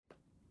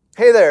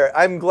Hey there,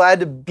 I'm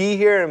glad to be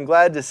here. I'm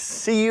glad to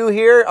see you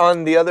here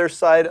on the other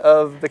side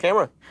of the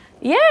camera.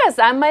 Yes,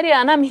 I'm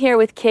Mariana. I'm here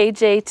with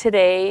KJ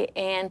today,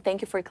 and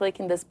thank you for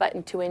clicking this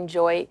button to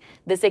enjoy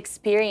this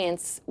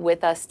experience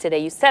with us today.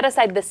 You set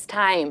aside this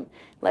time.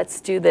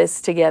 Let's do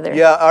this together.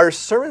 Yeah, our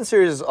sermon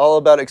series is all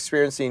about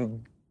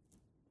experiencing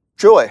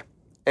joy.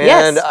 And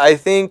Yes. I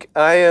think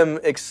I am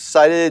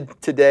excited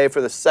today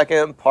for the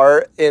second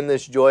part in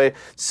this joy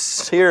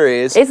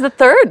series. It's the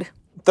third.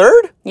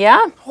 Third?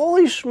 Yeah.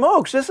 Holy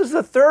smokes, this is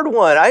the third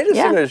one. I just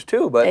think there's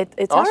two, but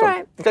it's awesome. all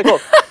right. Okay, cool.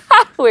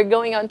 We're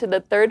going on to the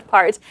third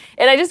part.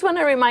 And I just want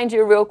to remind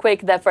you real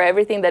quick that for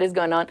everything that is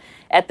going on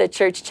at the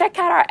church, check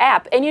out our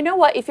app. And you know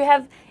what? If you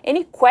have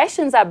any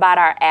questions about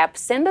our app,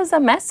 send us a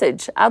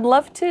message. I'd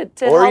love to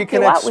Or you help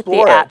can you out with the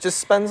explore it. app. Just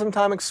spend some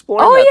time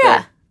exploring Oh, that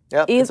yeah. thing.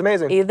 Yeah, it's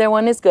amazing. Either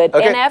one is good.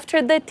 Okay. And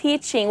after the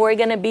teaching, we're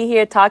going to be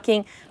here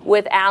talking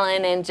with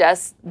Alan and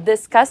just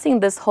discussing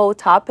this whole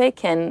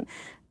topic and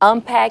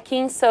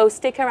unpacking. So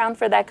stick around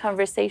for that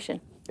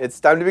conversation. It's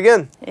time to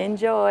begin.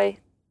 Enjoy.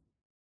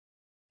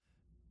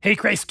 Hey,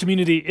 Christ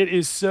community, it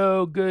is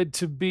so good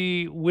to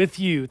be with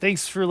you.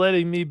 Thanks for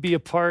letting me be a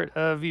part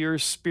of your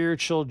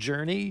spiritual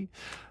journey.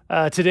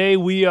 Today,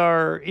 we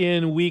are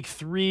in week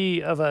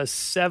 3 of a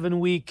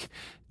 7-week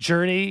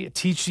journey,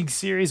 teaching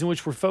series in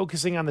which we're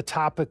focusing on the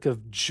topic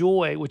of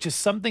joy, which is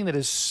something that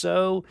is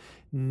so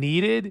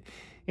needed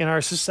in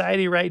our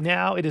society right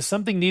now. It is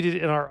something needed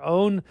in our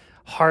own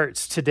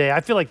hearts today.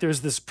 I feel like there's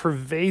this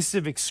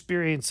pervasive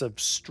experience of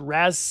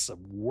stress,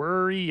 of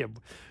worry, of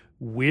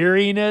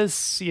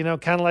weariness,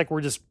 kind of like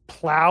we're just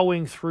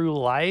plowing through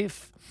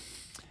life.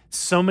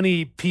 So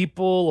many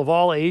people of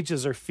all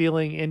ages are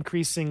feeling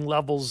increasing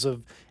levels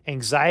of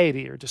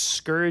anxiety or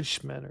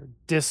discouragement or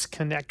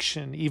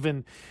disconnection,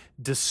 even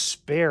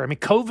despair. I mean,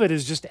 COVID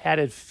has just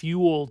added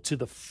fuel to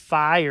the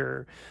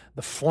fire,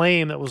 the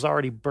flame that was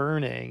already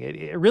burning.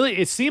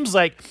 It seems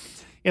like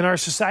in our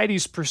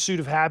society's pursuit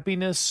of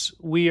happiness,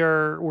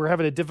 we're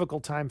having a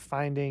difficult time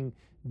finding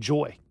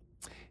joy.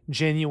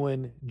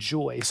 Genuine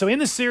joy. So in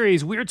this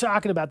series, we're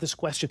talking about this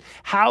question: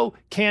 how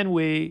can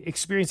we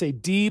experience a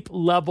deep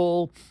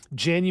level,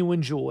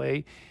 genuine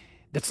joy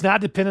that's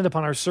not dependent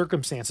upon our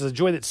circumstances, a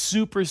joy that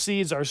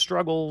supersedes our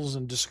struggles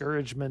and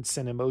discouragements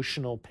and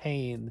emotional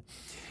pain?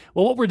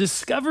 Well, what we're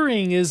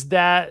discovering is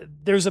that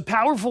there's a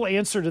powerful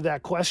answer to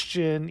that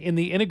question in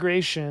the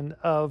integration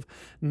of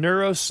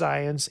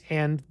neuroscience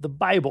and the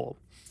Bible.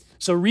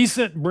 So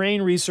recent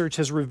brain research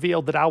has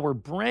revealed that our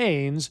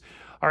brains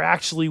are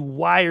actually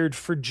wired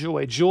for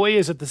joy. Joy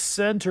is at the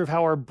center of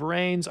how our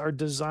brains are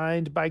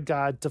designed by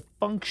God to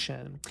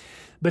function.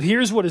 But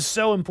here's what is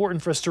so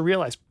important for us to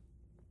realize.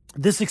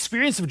 This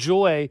experience of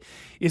joy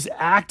is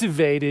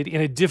activated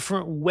in a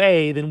different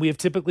way than we have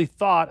typically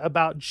thought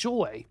about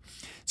joy.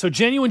 So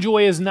genuine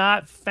joy is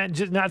not found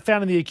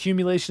in the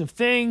accumulation of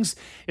things.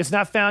 It's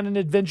not found in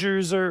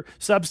adventures or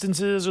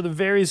substances or the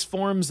various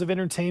forms of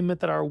entertainment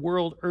that our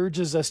world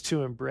urges us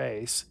to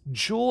embrace.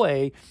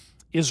 Joy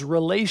is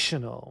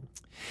relational.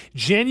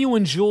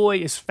 Genuine joy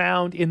is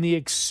found in the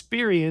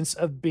experience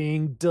of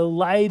being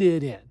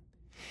delighted in.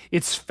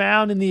 It's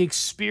found in the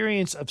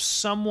experience of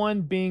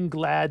someone being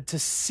glad to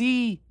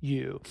see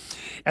you.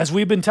 As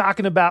we've been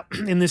talking about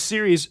in this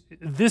series,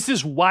 this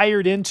is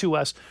wired into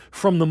us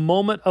from the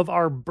moment of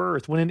our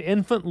birth. When an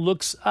infant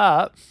looks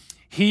up,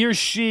 he or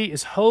she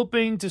is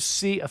hoping to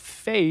see a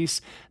face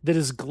that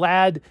is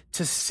glad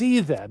to see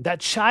them. That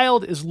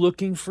child is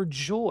looking for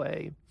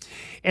joy.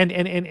 And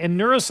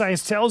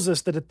neuroscience tells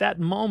us that at that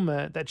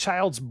moment, that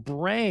child's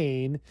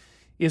brain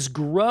is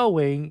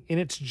growing in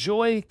its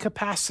joy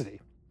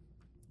capacity.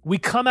 We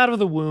come out of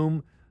the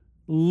womb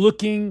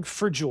looking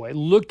for joy,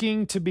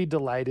 looking to be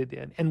delighted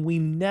in, and we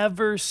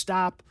never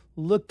stop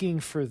looking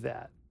for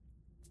that.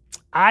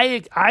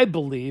 I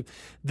believe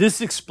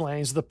this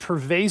explains the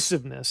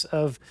pervasiveness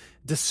of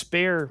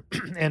despair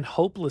and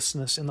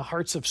hopelessness in the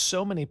hearts of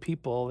so many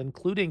people,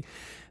 including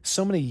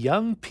so many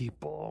young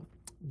people.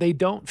 They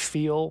don't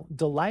feel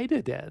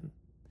delighted in.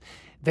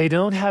 They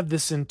don't have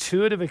this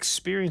intuitive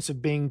experience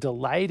of being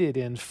delighted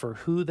in for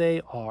who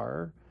they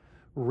are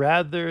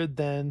rather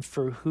than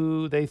for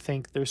who they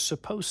think they're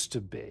supposed to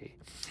be.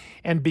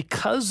 And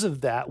because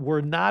of that,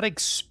 we're not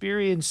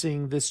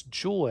experiencing this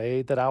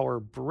joy that our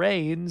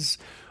brains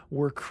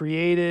were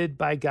created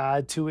by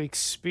God to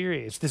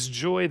experience, this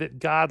joy that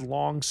God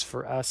longs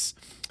for us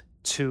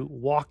to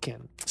walk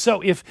in.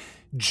 So if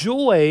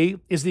joy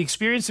is the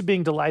experience of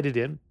being delighted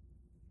in,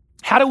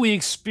 how do we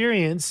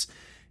experience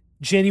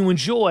genuine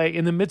joy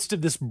in the midst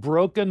of this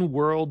broken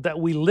world that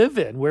we live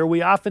in, where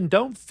we often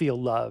don't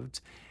feel loved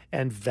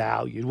and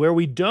valued, where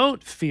we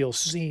don't feel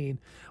seen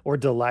or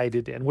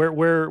delighted in,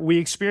 where we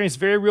experience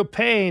very real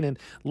pain and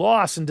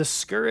loss and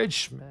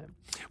discouragement?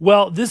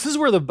 Well, this is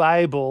where the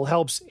Bible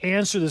helps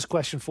answer this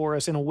question for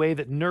us in a way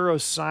that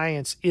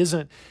neuroscience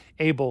isn't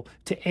able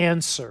to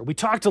answer. We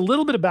talked a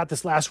little bit about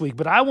this last week,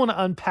 but I want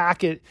to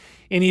unpack it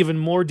in even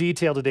more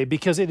detail today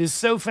because it is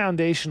so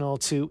foundational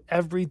to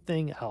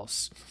everything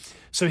else.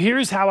 So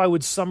here's how I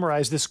would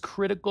summarize this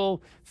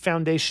critical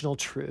foundational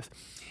truth.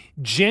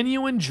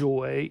 Genuine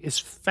joy is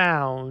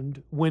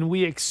found when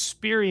we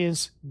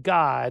experience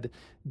God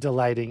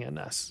delighting in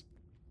us.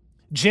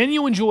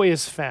 Genuine joy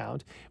is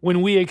found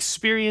when we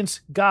experience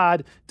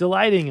God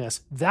delighting in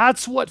us.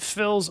 That's what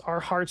fills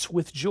our hearts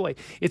with joy.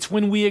 It's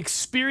when we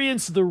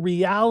experience the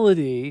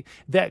reality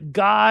that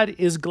God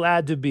is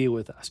glad to be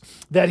with us,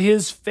 that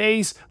his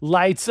face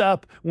lights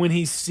up when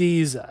he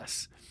sees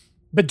us.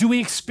 But do we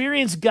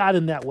experience God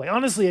in that way?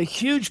 Honestly, a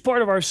huge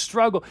part of our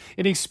struggle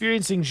in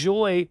experiencing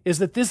joy is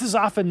that this is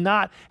often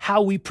not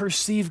how we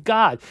perceive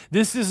God.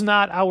 This is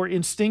not our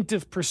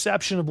instinctive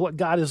perception of what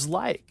God is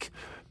like.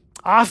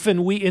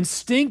 Often we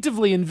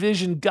instinctively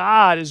envision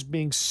God as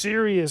being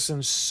serious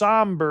and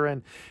somber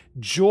and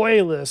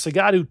joyless, a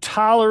God who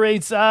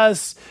tolerates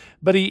us,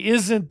 but he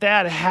isn't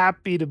that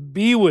happy to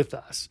be with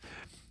us.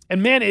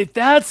 And man, if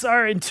that's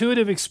our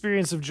intuitive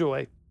experience of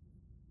joy,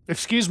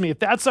 if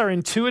that's our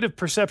intuitive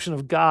perception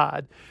of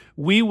God,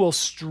 we will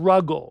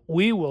struggle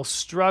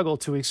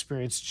to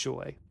experience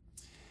joy.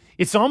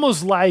 It's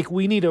almost like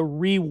we need a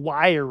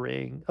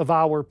rewiring of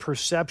our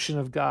perception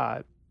of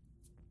God.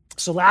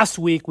 So last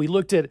week, we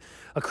looked at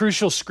a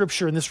crucial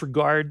scripture in this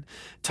regard,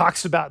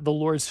 talks about the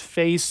Lord's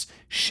face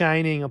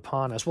shining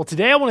upon us. Well,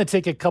 today I want to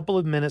take a couple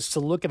of minutes to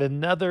look at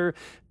another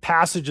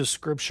passage of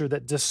scripture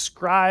that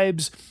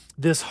describes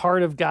this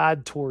heart of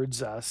God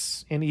towards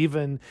us in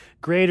even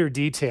greater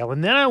detail.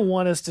 And then I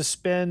want us to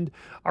spend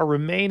our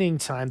remaining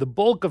time, the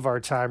bulk of our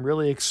time,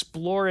 really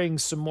exploring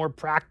some more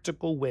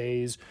practical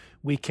ways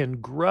we can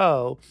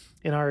grow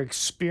in our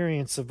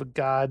experience of a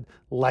God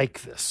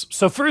like this.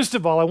 So first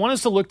of all, I want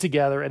us to look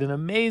together at an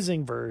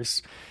amazing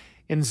verse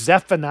in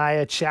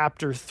Zephaniah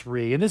chapter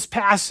 3. In this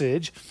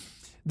passage,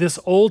 this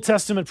Old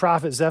Testament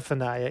prophet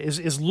Zephaniah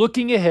is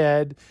looking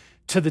ahead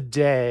to the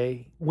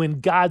day when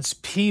God's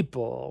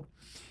people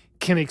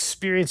can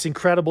experience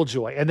incredible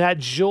joy. And that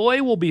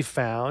joy will be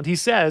found, he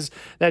says,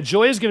 that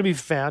joy is going to be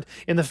found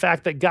in the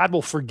fact that God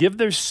will forgive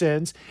their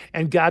sins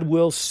and God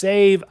will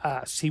save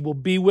us. He will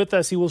be with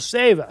us. He will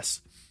save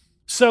us.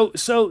 So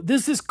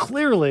this is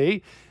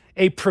clearly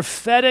a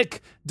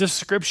prophetic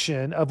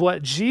description of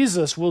what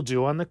Jesus will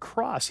do on the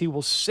cross. He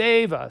will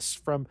save us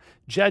from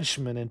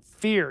judgment and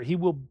fear. He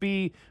will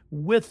be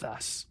with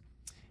us.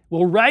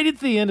 Well, right at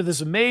the end of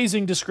this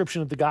amazing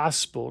description of the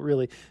gospel,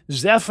 really,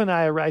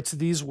 Zephaniah writes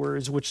these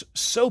words which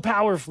so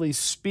powerfully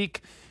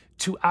speak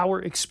to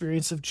our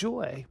experience of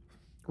joy.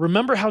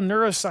 Remember how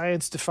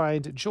neuroscience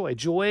defined joy.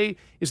 Joy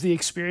is the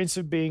experience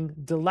of being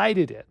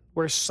delighted in,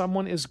 where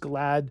someone is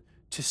glad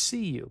to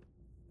see you.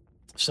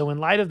 So in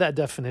light of that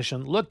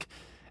definition, look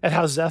at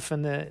how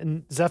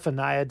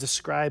Zephaniah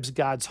describes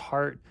God's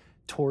heart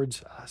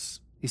towards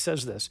us. He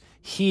says this: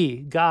 He,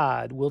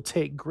 God, will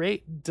take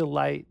great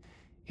delight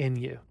in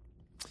you.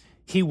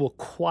 He will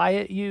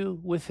quiet you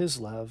with his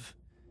love.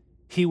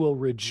 He will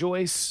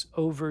rejoice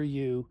over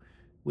you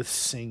with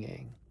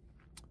singing.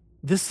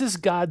 This is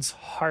God's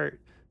heart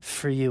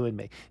for you and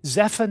me.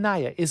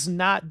 Zephaniah is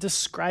not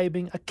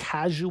describing a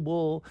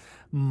casual,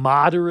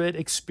 moderate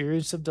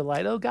experience of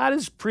delight. Oh, God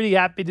is pretty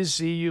happy to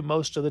see you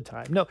most of the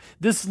time. No,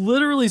 this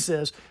literally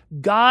says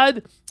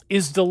God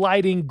is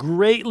delighting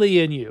greatly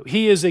in you.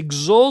 He is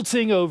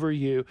exulting over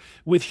you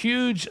with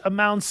huge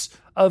amounts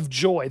of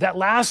joy. That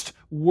last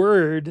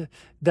word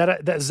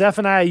that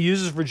Zephaniah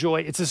uses for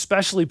joy, it's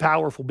especially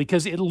powerful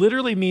because it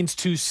literally means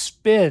to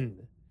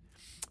spin.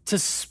 To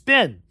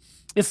spin.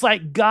 It's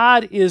like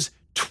God is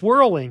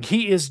twirling.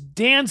 He is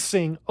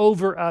dancing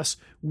over us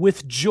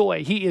with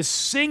joy. He is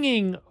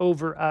singing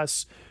over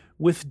us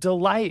with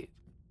delight.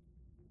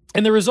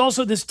 And there is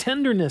also this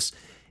tenderness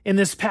in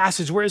this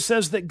passage where it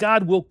says that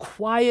God will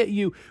quiet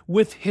you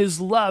with his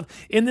love.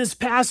 In this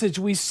passage,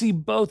 we see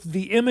both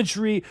the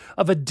imagery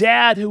of a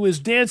dad who is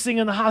dancing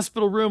in the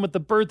hospital room at the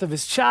birth of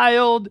his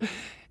child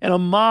and a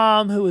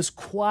mom who is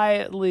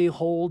quietly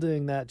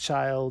holding that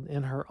child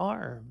in her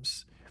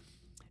arms.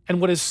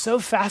 And what is so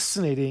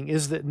fascinating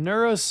is that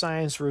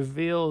neuroscience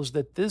reveals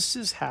that this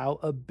is how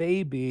a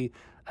baby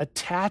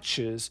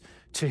attaches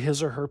to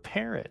his or her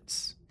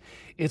parents.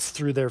 It's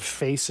through their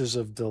faces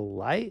of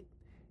delight,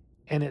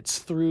 and it's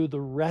through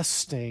the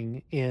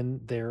resting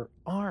in their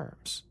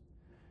arms.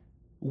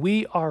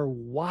 We are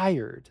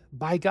wired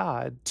by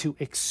God to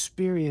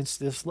experience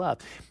this love.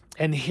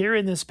 And here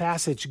in this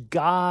passage,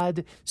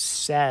 God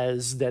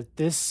says that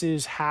this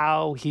is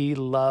how he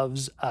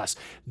loves us.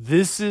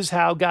 This is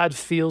how God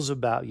feels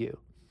about you.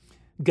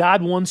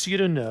 God wants you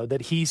to know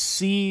that he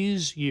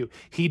sees you.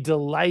 He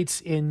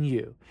delights in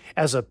you.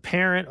 As a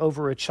parent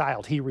over a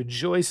child, he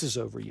rejoices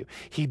over you.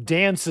 He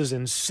dances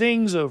and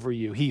sings over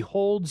you. He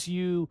holds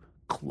you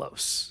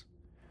close.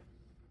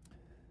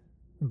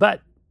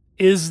 But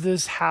is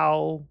this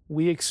how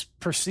we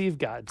perceive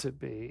God to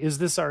be? Is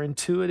this our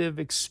intuitive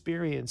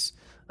experience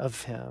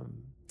of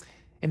him?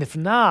 And if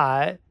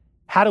not,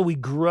 how do we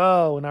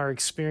grow in our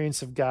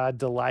experience of God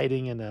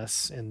delighting in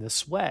us in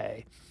this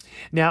way?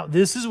 Now,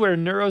 this is where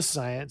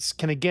neuroscience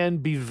can again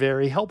be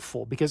very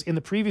helpful, because in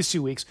the previous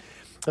 2 weeks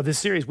of this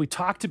series, we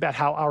talked about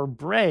how our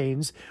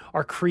brains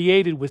are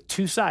created with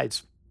two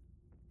sides.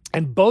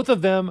 And both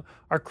of them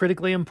are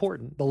critically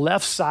important. The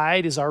left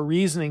side is our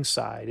reasoning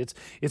side.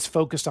 It's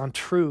focused on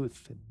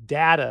truth,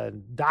 data,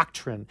 and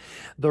doctrine.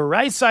 The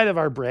right side of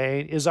our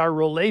brain is our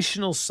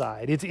relational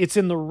side. It's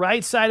in the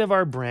right side of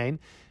our brain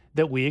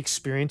that we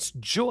experience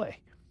joy,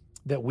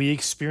 that we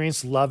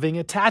experience loving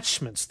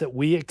attachments, that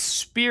we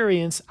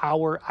experience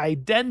our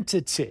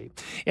identity.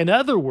 In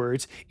other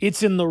words,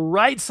 it's in the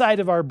right side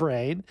of our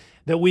brain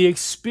that we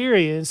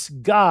experience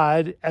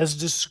God as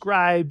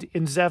described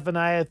in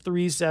Zephaniah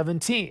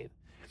 3:17.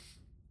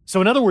 So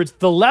in other words,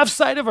 the left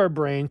side of our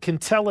brain can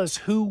tell us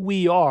who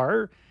we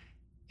are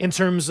in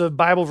terms of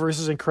Bible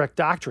verses and correct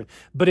doctrine,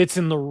 but it's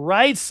in the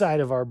right side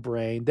of our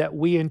brain that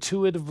we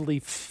intuitively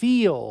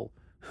feel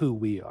who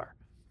we are.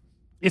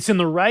 It's in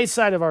the right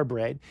side of our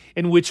brain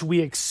in which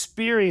we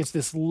experience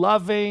this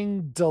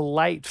loving,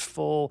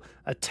 delightful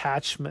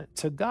attachment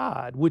to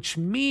God, which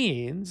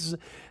means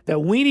that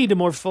we need to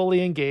more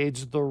fully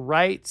engage the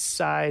right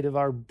side of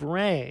our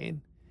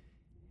brain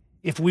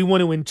if we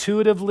want to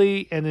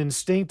intuitively and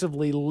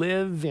instinctively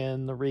live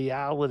in the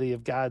reality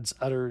of God's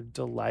utter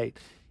delight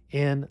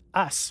in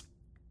us,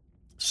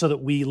 so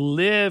that we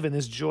live in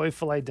this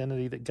joyful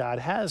identity that God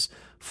has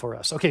for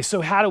us. Okay,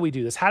 so how do we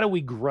do this? How do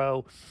we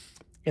grow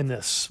in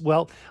this?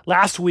 Well,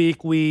 last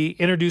week we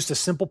introduced a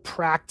simple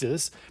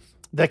practice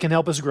that can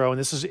help us grow,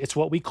 and it's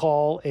what we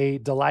call a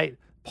delight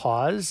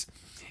pause.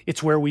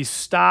 It's where we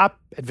stop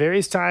at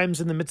various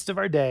times in the midst of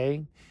our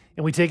day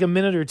and we take a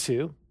minute or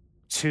two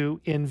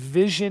to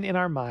envision in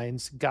our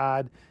minds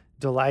God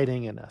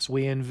delighting in us.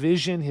 We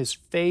envision his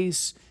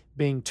face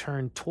being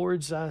turned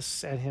towards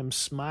us and him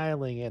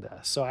smiling at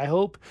us. So I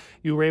hope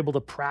you were able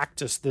to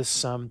practice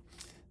this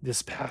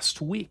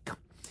past week.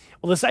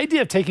 Well, this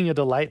idea of taking a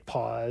delight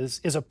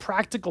pause is a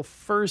practical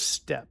first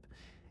step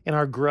in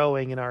our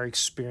growing, in our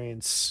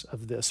experience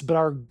of this. But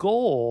our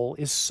goal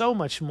is so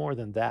much more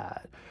than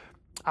that.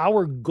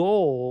 Our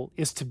goal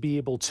is to be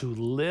able to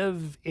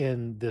live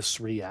in this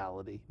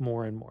reality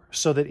more and more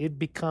so that it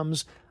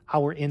becomes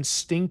our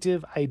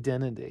instinctive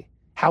identity,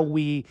 how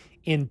we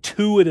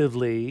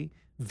intuitively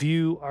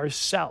view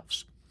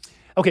ourselves.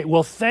 Okay,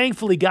 well,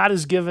 thankfully, God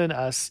has given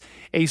us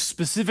a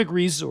specific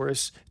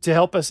resource to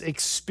help us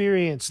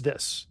experience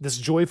this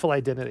joyful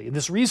identity. And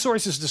this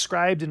resource is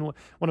described in one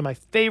of my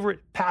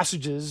favorite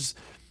passages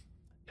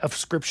of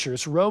Scripture.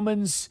 It's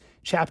Romans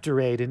chapter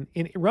 8.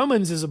 And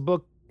Romans is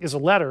a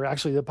letter,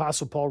 actually, the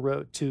Apostle Paul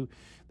wrote to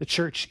the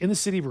church in the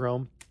city of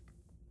Rome.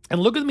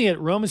 And look with me at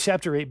Romans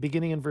chapter 8,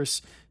 beginning in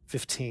verse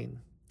 15.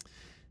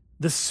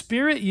 The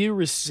Spirit you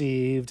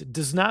received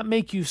does not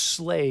make you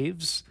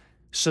slaves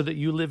so that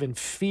you live in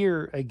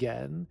fear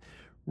again.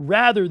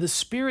 Rather, the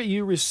Spirit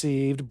you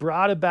received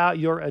brought about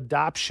your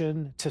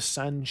adoption to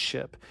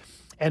sonship.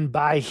 And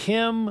by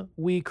him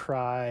we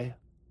cry,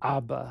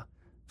 Abba,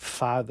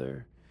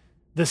 Father.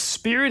 The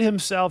Spirit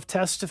himself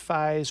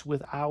testifies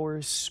with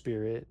our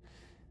spirit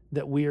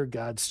that we are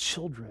God's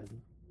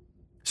children.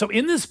 So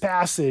in this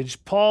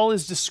passage, Paul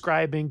is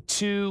describing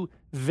two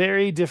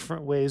very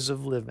different ways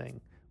of living.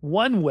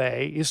 One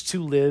way is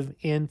to live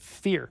in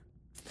fear.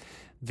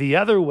 The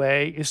other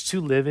way is to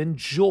live in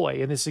joy,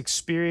 in this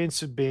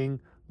experience of being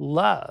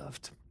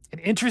loved. And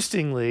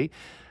interestingly,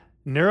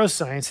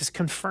 neuroscience has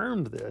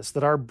confirmed this,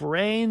 that our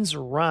brains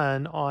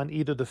run on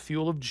either the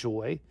fuel of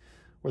joy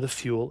or the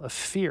fuel of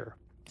fear.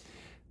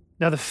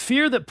 Now, the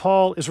fear that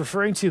Paul is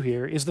referring to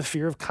here is the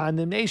fear of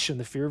condemnation,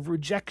 the fear of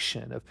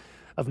rejection,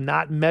 of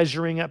not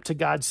measuring up to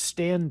God's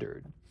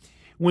standard.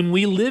 When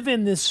we live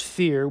in this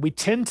fear, we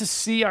tend to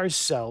see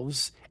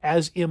ourselves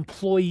as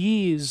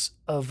employees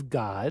of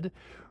God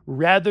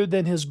rather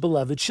than his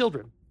beloved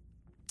children.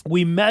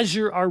 We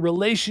measure our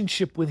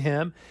relationship with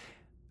him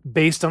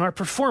based on our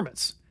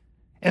performance.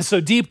 And so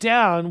deep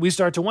down, we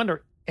start to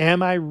wonder,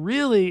 am I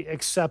really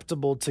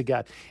acceptable to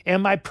God?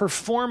 Am I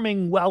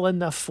performing well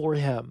enough for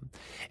him?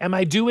 Am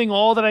I doing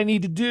all that I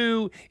need to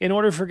do in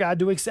order for God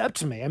to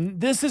accept me? And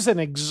this is an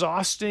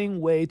exhausting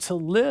way to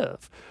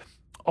live.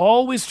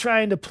 Always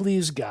trying to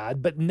please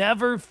God, but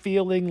never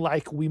feeling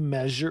like we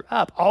measure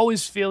up.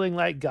 Always feeling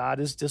like God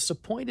is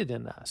disappointed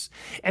in us.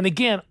 And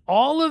again,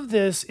 all of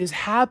this is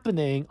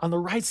happening on the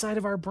right side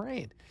of our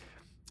brain.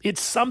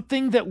 It's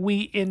something that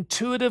we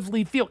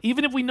intuitively feel.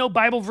 Even if we know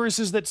Bible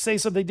verses that say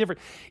something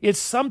different, it's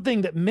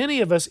something that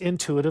many of us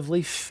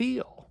intuitively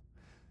feel.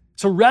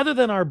 So rather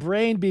than our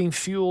brain being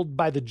fueled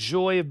by the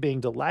joy of being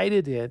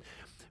delighted in,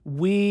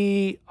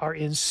 we are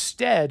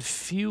instead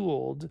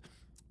fueled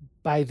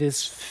by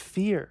this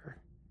fear,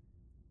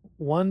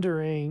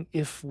 wondering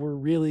if we're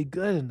really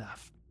good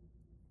enough.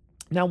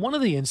 Now, one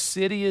of the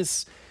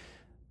insidious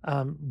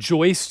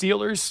joy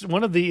stealers,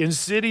 one of the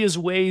insidious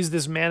ways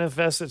this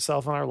manifests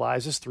itself in our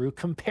lives is through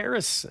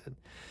comparison.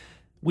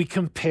 We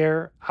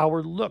compare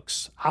our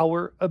looks,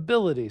 our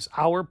abilities,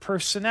 our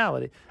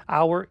personality,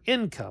 our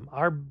income,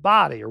 our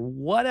body, or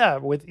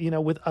whatever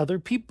with other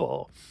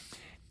people.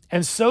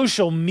 And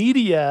social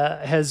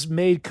media has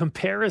made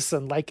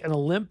comparison like an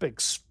Olympic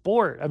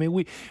sport. I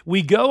mean,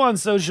 we go on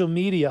social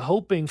media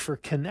hoping for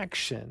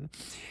connection,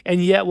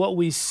 and yet what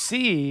we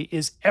see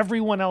is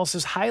everyone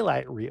else's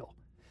highlight reel.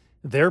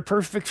 their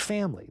perfect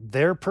family,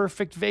 their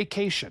perfect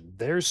vacation,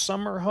 their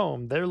summer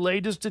home, their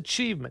latest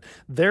achievement,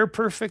 their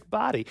perfect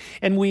body.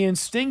 And we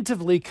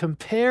instinctively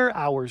compare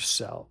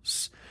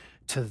ourselves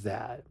to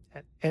that.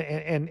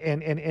 And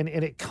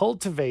it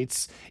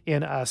cultivates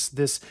in us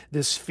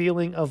this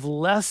feeling of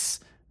less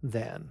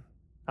than.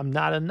 I'm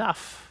not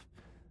enough.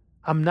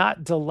 I'm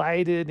not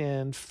delighted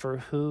in for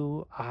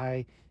who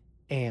I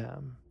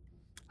am.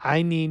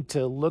 I need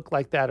to look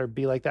like that or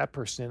be like that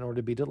person in order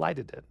to be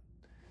delighted in.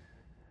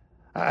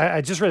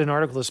 I just read an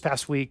article this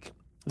past week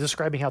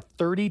describing how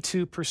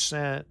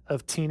 32%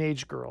 of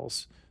teenage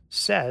girls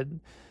said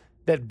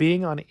that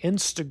being on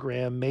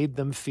Instagram made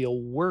them feel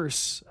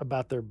worse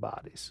about their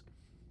bodies.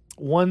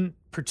 One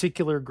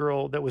particular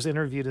girl that was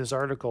interviewed in this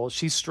article,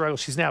 she struggled.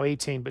 She's now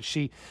 18, but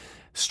she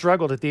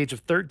struggled at the age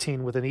of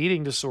 13 with an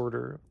eating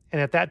disorder.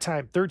 And at that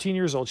time, 13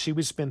 years old, she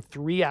would spend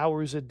 3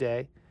 hours a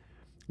day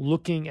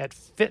looking at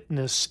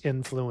fitness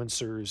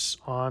influencers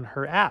on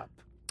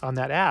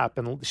that app.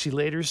 And she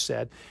later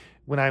said,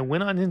 when I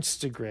went on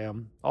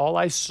Instagram, all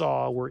I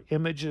saw were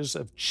images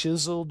of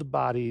chiseled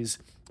bodies,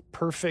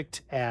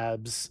 perfect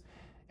abs,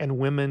 and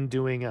women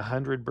doing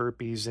 100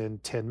 burpees in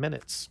 10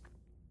 minutes.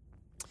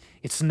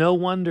 It's no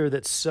wonder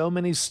that so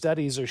many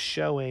studies are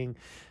showing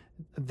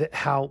that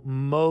how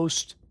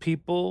most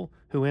people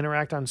who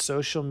interact on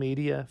social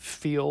media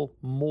feel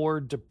more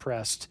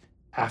depressed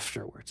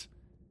afterwards.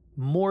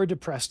 More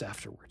depressed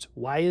afterwards.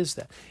 Why is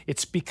that?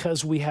 It's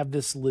because we have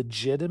this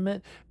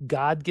legitimate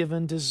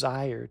God-given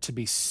desire to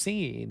be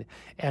seen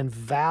and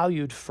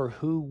valued for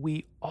who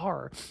we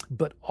are.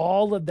 But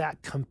all of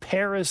that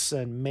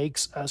comparison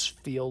makes us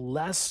feel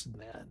less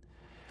than.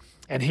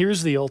 And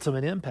here's the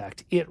ultimate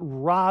impact. It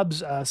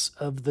robs us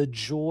of the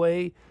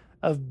joy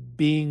of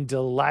being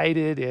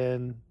delighted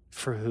in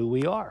for who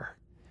we are.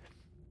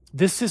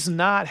 This is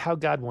not how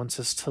God wants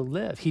us to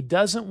live. He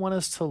doesn't want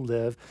us to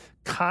live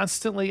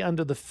constantly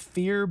under the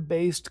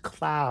fear-based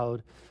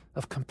cloud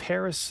of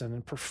comparison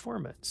and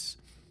performance.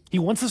 He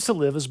wants us to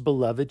live as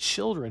beloved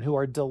children who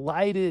are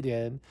delighted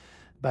in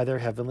by their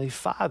Heavenly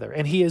Father.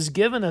 And He has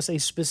given us a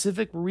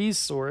specific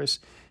resource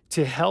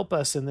to help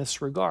us in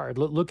this regard.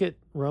 Look at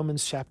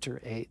Romans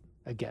chapter 8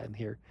 again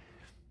here.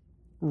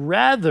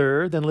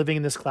 Rather than living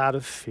in this cloud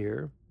of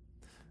fear,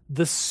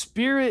 the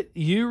Spirit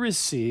you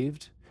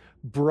received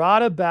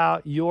brought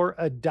about your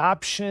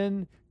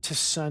adoption to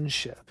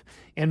sonship.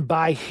 And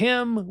by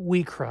Him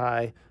we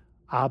cry,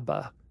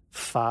 Abba,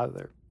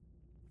 Father.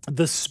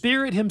 The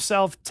Spirit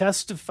Himself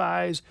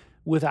testifies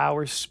with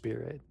our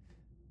spirit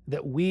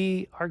that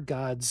we are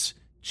God's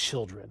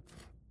children.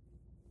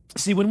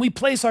 See, when we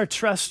place our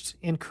trust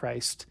in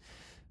Christ,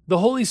 the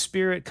Holy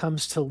Spirit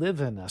comes to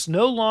live in us.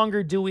 No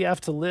longer do we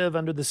have to live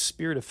under the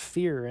spirit of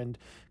fear and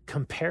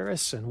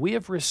comparison. We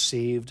have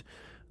received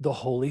the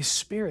Holy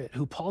Spirit,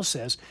 who Paul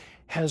says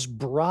has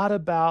brought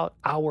about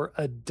our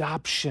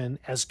adoption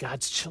as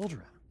God's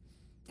children.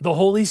 The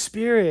Holy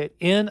Spirit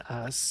in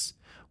us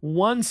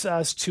wants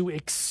us to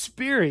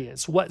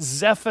experience what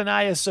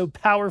Zephaniah so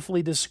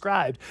powerfully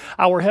described,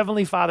 our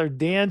Heavenly Father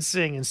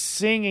dancing and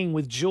singing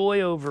with joy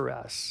over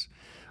us,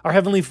 our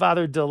Heavenly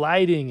Father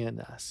delighting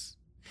in us.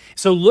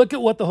 So look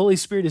at what the Holy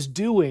Spirit is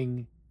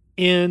doing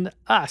in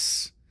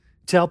us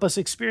to help us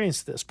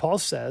experience this. Paul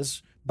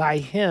says, by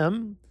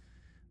Him,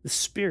 the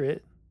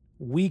Spirit,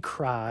 we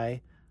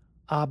cry,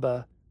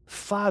 Abba,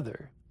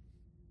 Father.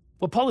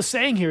 What Paul is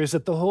saying here is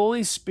that the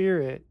Holy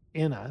Spirit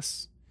in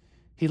us,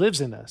 He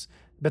lives in us,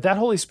 but that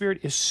Holy Spirit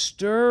is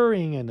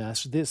stirring in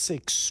us this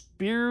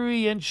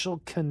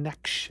experiential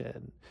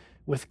connection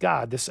with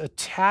God, this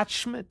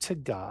attachment to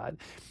God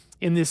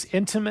in this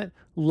intimate,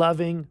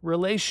 loving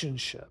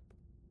relationship.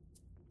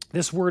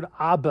 This word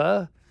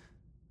Abba,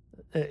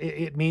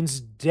 it means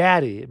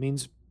daddy, it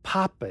means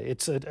Papa.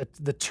 It's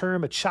the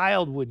term a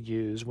child would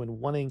use when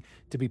wanting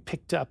to be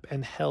picked up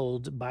and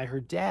held by her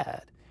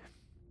dad.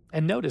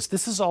 And notice,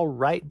 this is all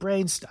right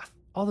brain stuff,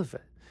 all of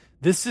it.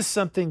 This is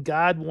something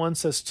God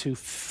wants us to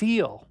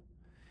feel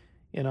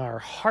in our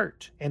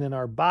heart and in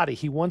our body.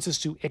 He wants us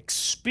to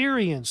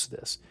experience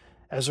this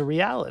as a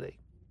reality.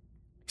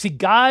 See,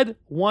 God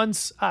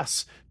wants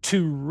us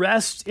to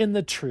rest in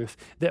the truth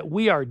that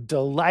we are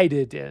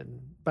delighted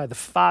in by the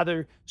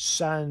Father,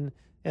 Son,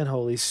 and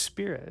Holy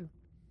Spirit.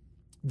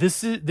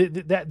 This is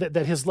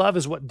that His love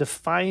is what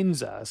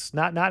defines us,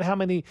 not how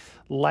many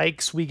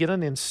likes we get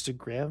on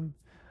Instagram,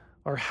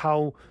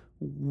 or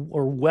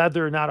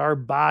whether or not our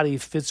body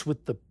fits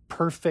with the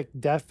perfect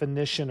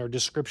definition or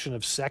description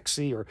of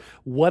sexy, or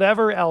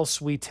whatever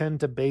else we tend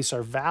to base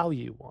our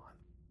value on.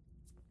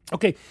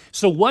 Okay,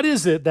 so what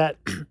is it that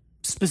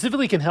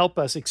specifically can help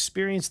us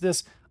experience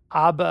this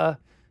Abba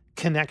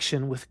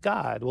connection with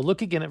God? Well,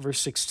 look again at verse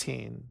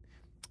 16.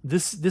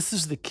 This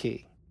is the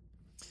key.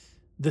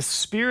 The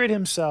Spirit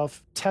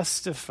Himself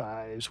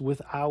testifies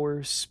with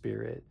our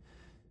spirit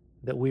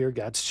that we are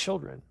God's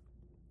children.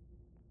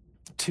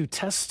 To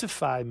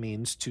testify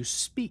means to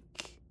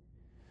speak.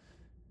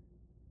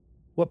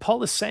 What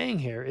Paul is saying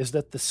here is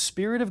that the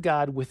Spirit of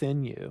God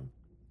within you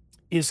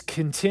is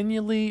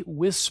continually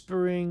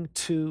whispering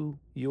to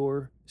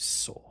your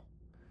soul.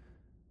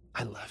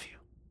 I love you.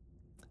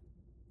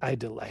 I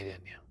delight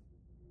in you.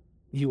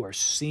 You are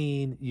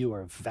seen. You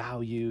are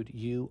valued.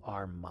 You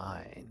are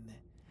mine.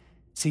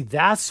 See,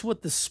 that's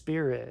what the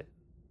Spirit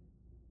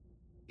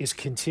is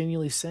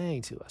continually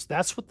saying to us.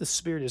 That's what the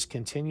Spirit is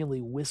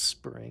continually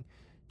whispering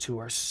to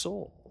our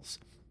souls.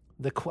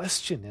 The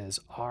question is,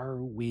 are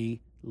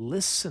we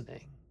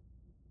listening?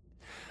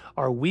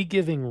 Are we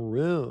giving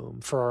room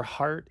for our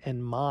heart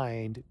and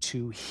mind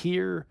to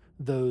hear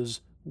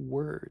those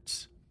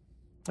words?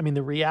 I mean,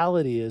 the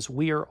reality is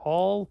we are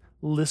all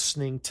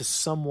listening to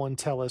someone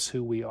tell us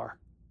who we are.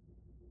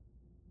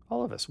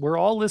 All of us. We're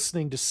all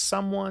listening to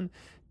someone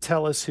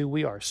tell us who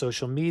we are.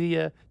 Social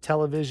media,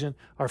 television,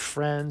 our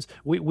friends.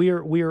 We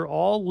are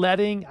all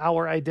letting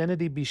our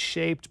identity be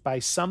shaped by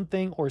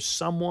something or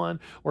someone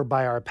or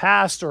by our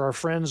past or our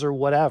friends or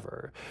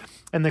whatever.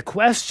 And the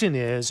question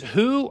is,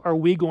 who are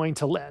we going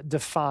to let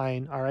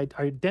define our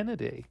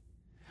identity?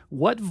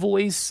 What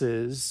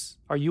voices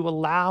are you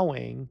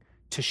allowing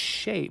to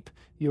shape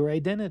your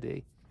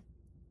identity?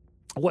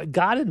 What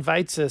God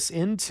invites us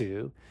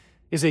into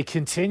is a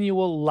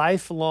continual,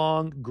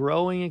 lifelong,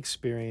 growing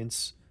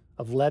experience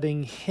of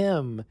letting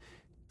Him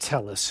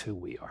tell us who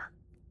we are,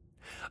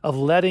 of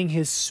letting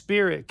His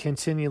Spirit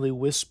continually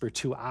whisper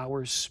to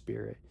our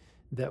spirit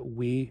that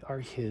we are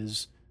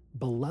His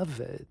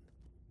beloved.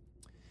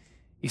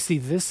 You see,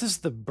 this is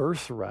the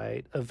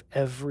birthright of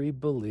every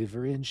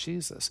believer in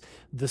Jesus.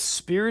 The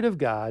Spirit of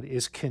God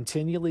is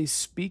continually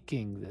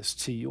speaking this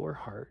to your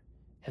heart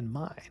and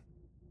mine.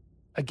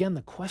 Again,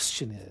 the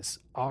question is,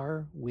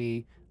 are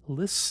we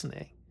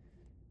listening?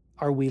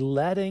 Are we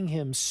letting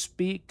Him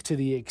speak to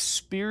the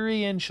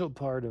experiential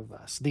part of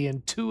us, the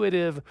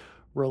intuitive,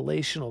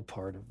 relational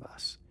part of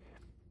us?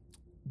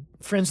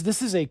 Friends,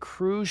 this is a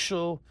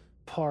crucial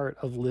part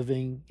of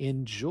living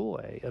in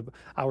joy, of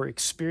our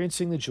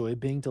experiencing the joy,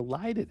 being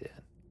delighted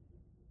in.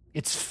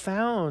 It's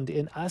found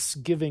in us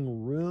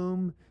giving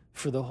room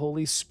for the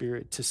Holy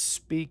Spirit to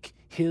speak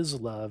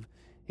His love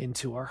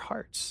into our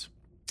hearts.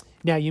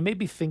 Now, you may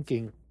be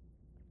thinking,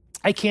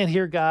 I can't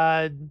hear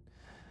God.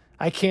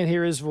 I can't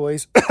hear His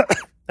voice.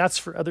 That's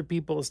for other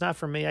people. It's not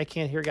for me. I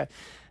can't hear God.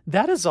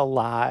 That is a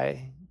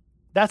lie.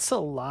 That's a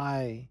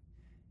lie.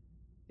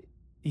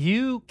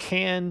 You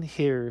can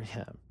hear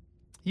Him.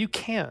 You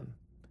can.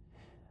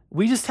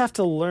 We just have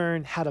to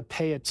learn how to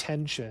pay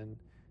attention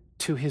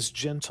to His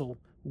gentle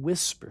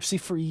whisper. See,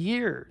 for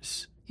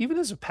years, even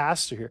as a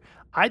pastor here,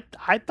 I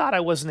thought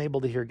I wasn't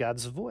able to hear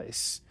God's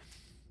voice.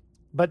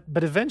 But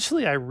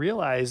eventually I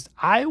realized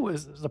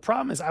the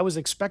problem is I was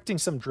expecting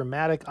some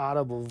dramatic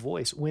audible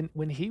voice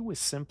when He was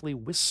simply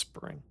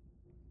whispering.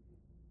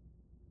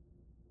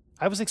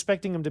 I was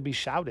expecting Him to be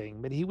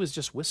shouting, but He was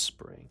just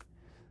whispering.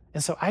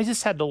 And so I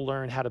just had to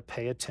learn how to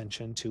pay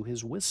attention to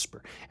His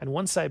whisper. And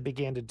once I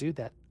began to do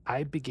that,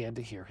 I began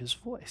to hear His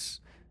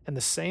voice. And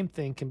the same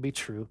thing can be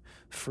true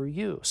for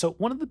you. So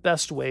one of the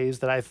best ways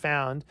that I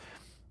found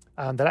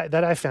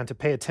to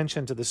pay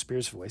attention to the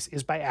Spirit's voice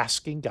is by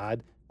asking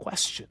God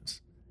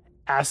questions.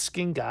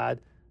 Asking God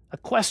a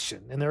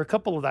question. And there are a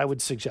couple that I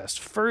would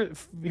suggest.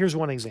 Here's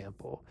one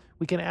example.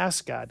 We can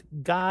ask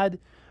God,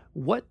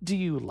 what do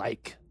you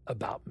like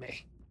about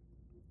me?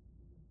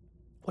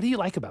 What do you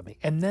like about me?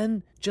 And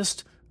then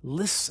just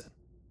listen.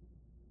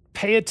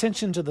 Pay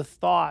attention to the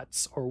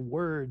thoughts or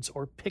words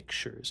or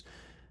pictures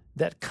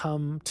that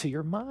come to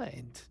your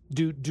mind.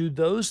 Do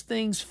those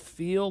things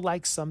feel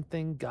like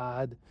something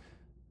God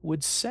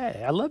would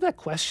say? I love that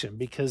question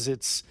because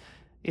it's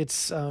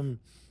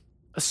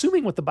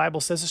assuming what the Bible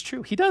says is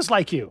true. He does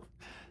like you.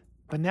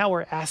 But now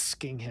we're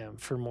asking Him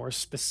for more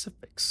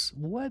specifics.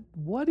 What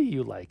do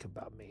you like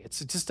about me?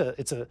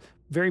 It's a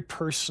very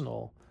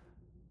personal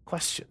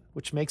question,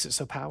 which makes it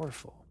so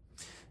powerful.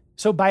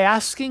 So by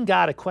asking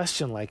God a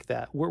question like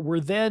that, what we're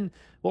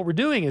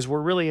doing is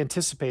we're really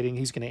anticipating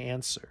He's going to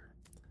answer.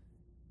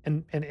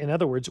 And in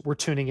other words, we're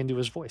tuning into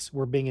His voice.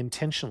 We're being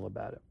intentional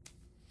about it.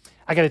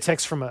 I got a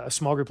text from a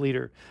small group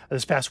leader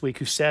this past week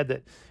who said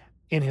that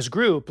in his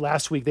group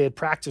last week, they had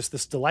practiced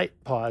this delight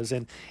pause.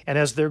 And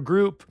as their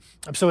group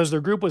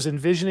was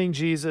envisioning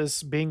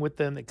Jesus being with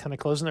them, they kind of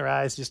closing their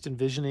eyes, just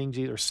envisioning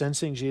Jesus or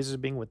sensing Jesus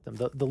being with them.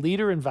 The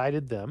leader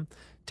invited them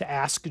to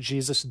ask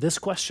Jesus this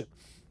question: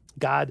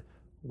 God,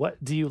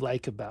 what do you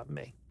like about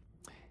me?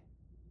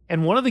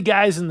 And one of the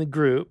guys in the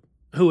group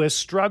who has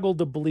struggled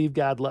to believe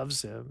God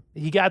loves him,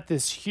 he got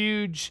this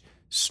huge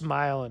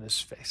smile on his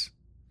face.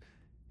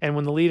 And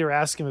when the leader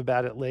asked him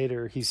about it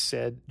later, he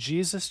said,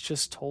 Jesus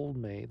just told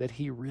me that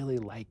He really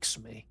likes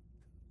me.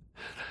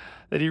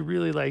 That He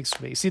really likes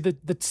me. See,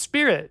 the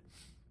Spirit,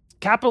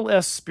 capital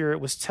S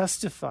Spirit, was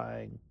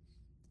testifying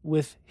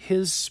with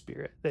His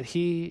Spirit that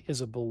He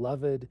is a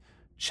beloved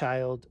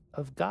child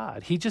of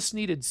God. He just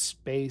needed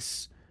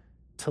space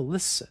to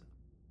listen.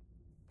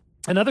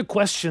 Another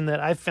question that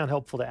I've found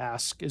helpful to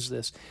ask is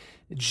this: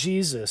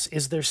 Jesus,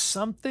 is there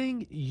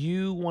something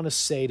you want to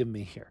say to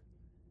me here?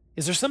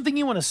 Is there something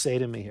you want to say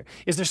to me here?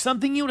 Is there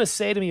something you want to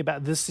say to me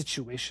about this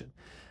situation?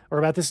 or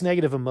about this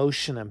negative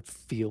emotion I'm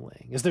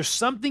feeling? Is there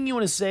something you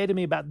want to say to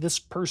me about this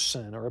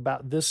person or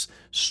about this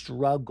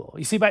struggle?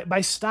 You see,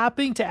 by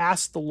stopping to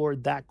ask the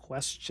Lord that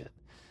question,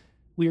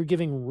 we are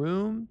giving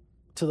room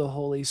to the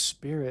Holy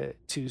Spirit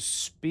to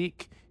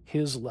speak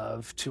his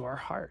love to our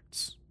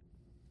hearts.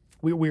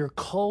 We are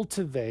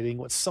cultivating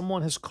what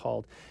someone has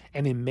called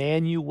an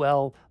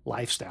Emmanuel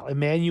lifestyle.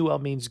 Emmanuel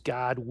means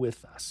God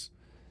with us.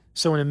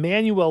 So an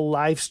Emmanuel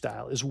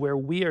lifestyle is where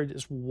we are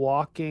just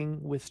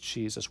walking with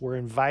Jesus. We're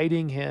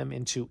inviting him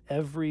into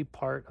every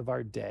part of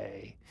our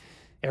day,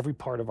 every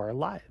part of our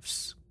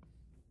lives.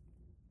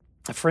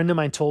 A friend of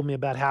mine told me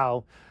about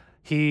how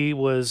he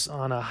was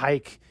on a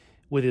hike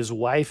with his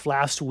wife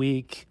last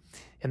week,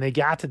 and they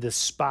got to this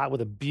spot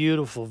with a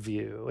beautiful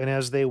view. And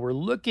as they were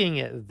looking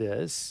at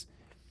this,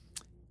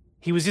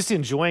 he was just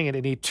enjoying it,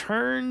 and he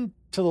turned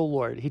to the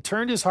Lord. He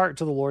turned his heart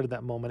to the Lord at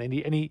that moment,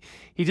 and he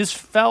just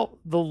felt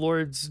the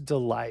Lord's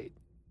delight,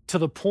 to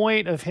the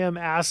point of him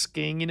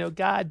asking,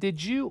 God,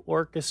 did you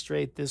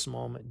orchestrate this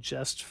moment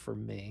just for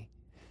me?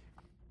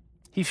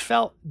 He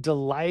felt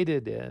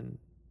delighted in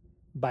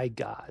by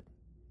God.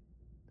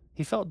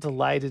 He felt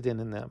delighted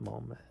in that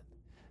moment.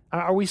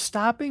 Are we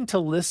stopping to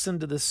listen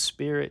to the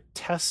Spirit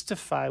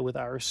testify with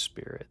our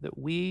spirit that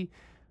we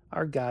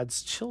are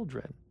God's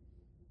children?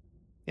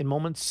 In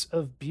moments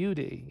of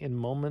beauty, in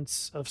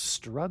moments of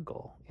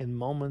struggle, in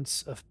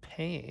moments of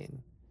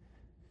pain,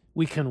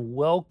 we can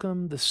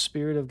welcome the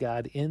Spirit of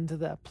God into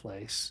that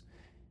place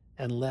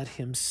and let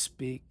him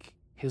speak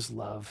his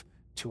love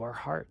to our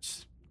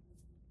hearts.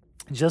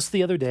 Just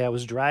the other day, I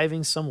was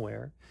driving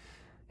somewhere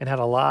and had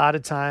a lot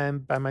of time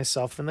by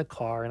myself in the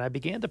car, and I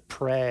began to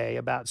pray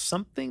about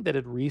something that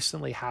had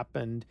recently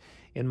happened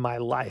in my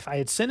life. I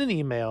had sent an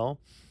email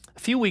a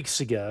few weeks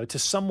ago to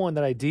someone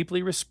that I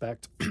deeply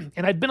respect,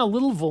 and I'd been a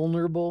little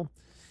vulnerable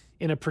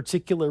in a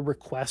particular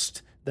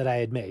request that I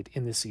had made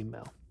in this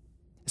email.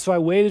 So I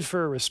waited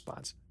for a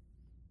response.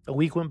 A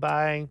week went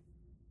by,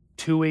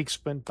 2 weeks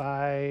went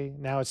by,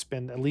 now it's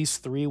been at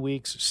least 3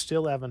 weeks,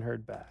 still haven't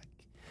heard back.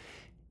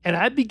 And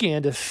I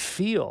began to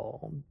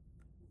feel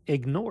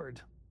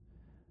ignored,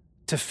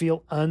 to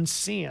feel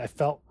unseen. I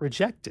felt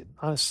rejected,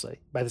 honestly,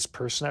 by this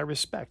person I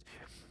respect.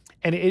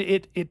 And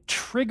it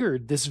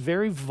triggered this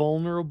very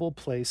vulnerable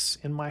place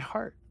in my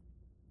heart.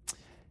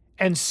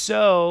 And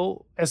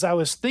so as I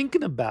was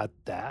thinking about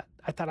that,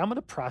 I thought, I'm going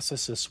to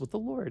process this with the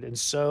Lord. And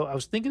so I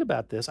was thinking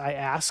about this. I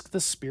asked the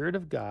Spirit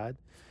of God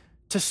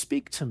to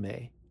speak to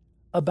me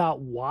about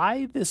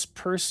why this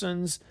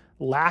person's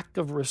lack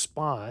of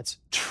response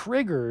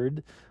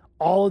triggered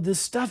all of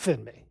this stuff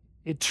in me.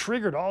 It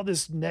triggered all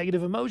this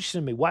negative emotion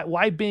in me.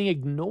 Why being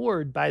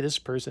ignored by this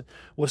person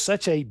was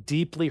such a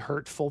deeply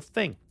hurtful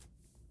thing.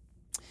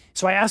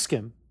 So I asked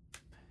him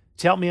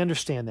to help me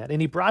understand that. And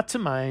he brought to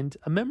mind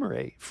a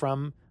memory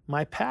from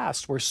my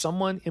past where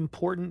someone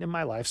important in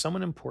my life,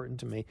 someone important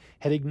to me,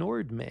 had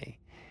ignored me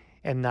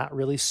and not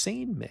really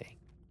seen me.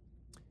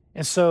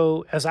 And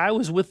so as I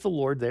was with the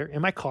Lord there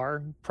in my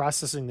car,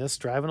 processing this,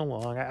 driving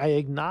along,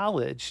 I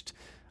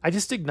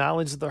just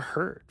acknowledged the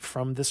hurt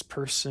from this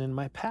person in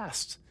my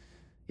past.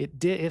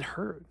 It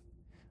hurt.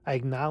 I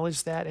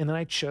acknowledged that, and then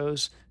I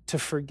chose to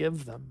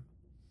forgive them.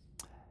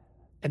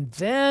 And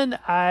then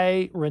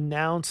I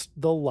renounced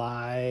the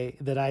lie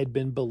that I'd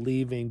been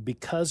believing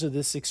because of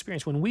this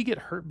experience. When we get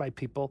hurt by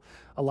people,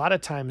 a lot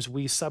of times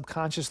we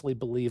subconsciously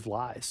believe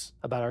lies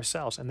about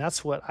ourselves. And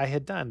that's what I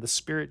had done. The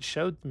Spirit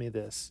showed me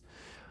this.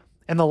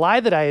 And the lie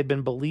that I had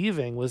been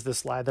believing was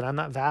this lie that I'm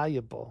not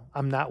valuable.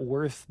 I'm not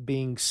worth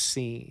being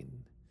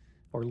seen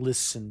or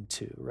listened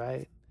to,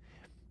 right?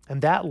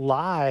 And that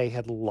lie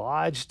had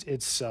lodged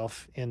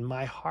itself in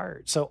my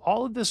heart. So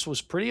all of this was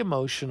pretty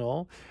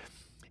emotional.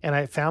 And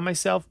I found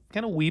myself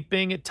kind of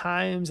weeping at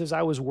times as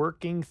I was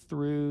working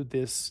through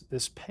this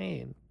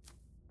pain.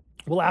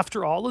 Well,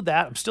 after all of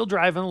that, I'm still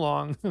driving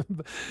along,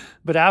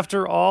 but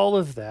after all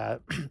of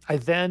that, I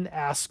then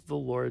asked the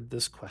Lord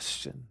this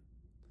question.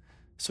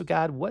 So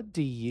God, what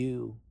do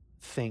you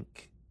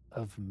think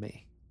of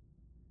me?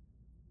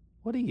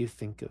 What do you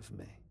think of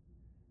me?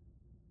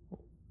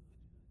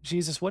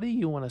 Jesus, what do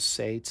you want to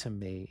say to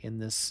me in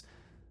this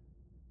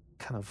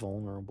kind of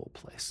vulnerable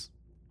place?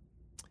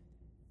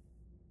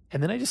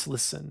 And then I just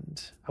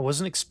listened. I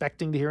wasn't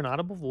expecting to hear an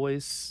audible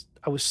voice.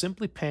 I was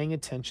simply paying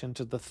attention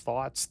to the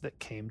thoughts that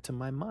came to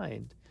my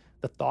mind,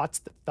 the thoughts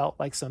that felt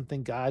like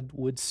something God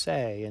would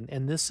say.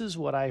 And this is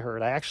what I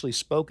heard. I actually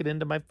spoke it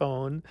into my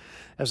phone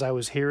as I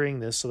was hearing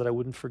this so that I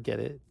wouldn't forget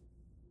it.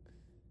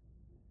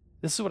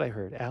 This is what I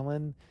heard.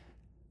 Alan,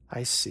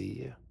 I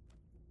see you.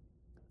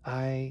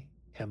 I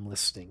am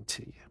listening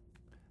to you.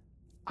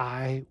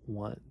 I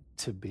want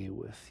to be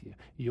with you.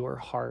 Your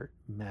heart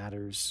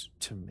matters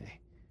to me.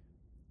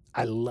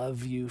 I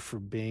love you for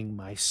being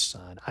my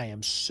son. I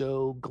am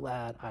so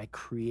glad I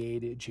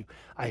created you.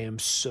 I am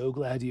so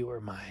glad you are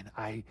mine.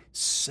 I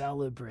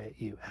celebrate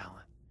you,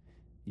 Alan.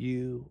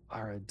 You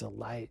are a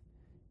delight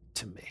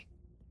to me.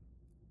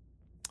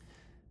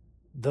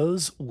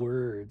 Those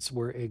words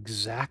were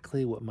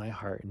exactly what my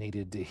heart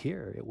needed to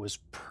hear. It was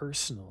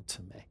personal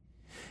to me.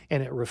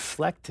 and it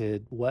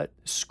reflected what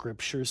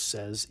Scripture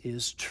says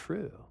is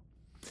true.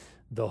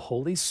 The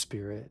Holy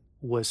Spirit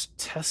was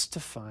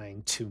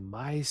testifying to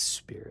my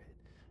spirit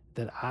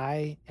that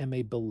I am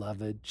a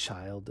beloved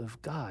child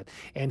of God.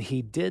 And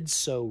he did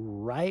so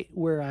right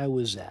where I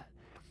was at,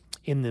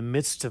 in the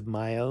midst of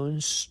my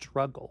own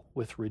struggle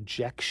with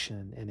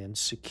rejection and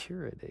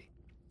insecurity.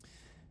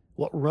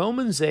 What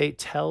Romans 8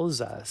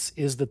 tells us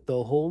is that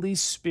the Holy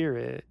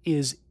Spirit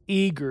is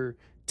eager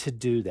to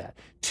do that,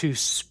 to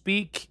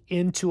speak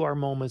into our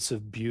moments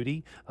of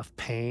beauty, of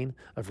pain,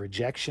 of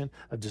rejection,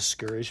 of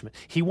discouragement.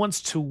 He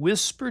wants to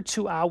whisper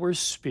to our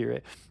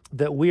spirit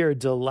that we are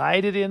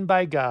delighted in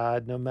by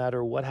God no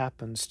matter what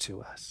happens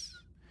to us.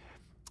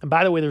 And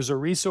by the way, there's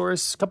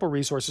a couple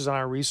resources on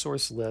our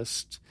resource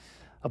list,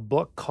 a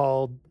book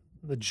called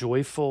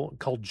Joyful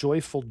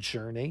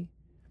Journey,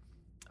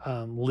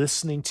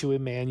 Listening to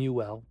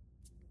Emmanuel.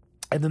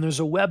 And then there's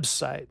a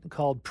website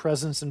called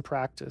Presence and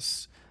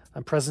Practice.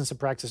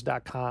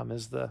 Presenceandpractice.com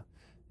is the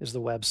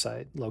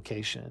website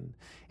location.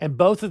 And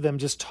both of them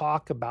just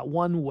talk about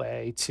one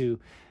way to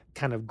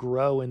kind of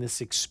grow in this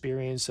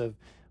experience of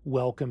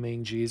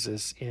welcoming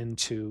Jesus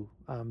into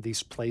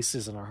these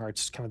places in our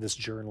hearts, kind of this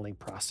journaling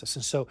process.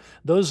 And so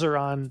those are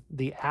on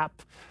the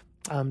app.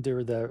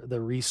 They're the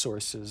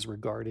resources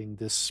regarding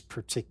this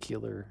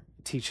particular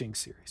teaching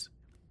series.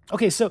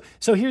 Okay, so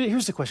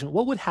here's the question.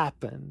 What would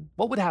happen?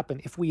 What would happen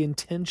if we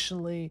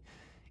intentionally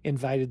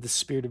invited the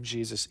Spirit of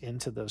Jesus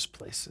into those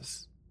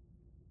places?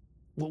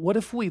 What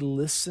if we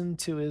listened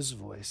to his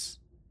voice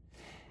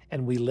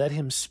and we let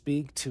him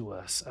speak to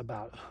us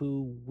about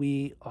who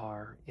we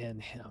are in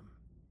him?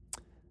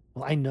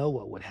 Well, I know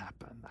what would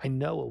happen. I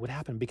know what would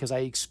happen because I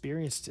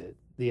experienced it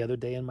the other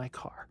day in my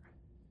car.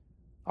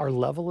 Our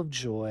level of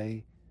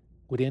joy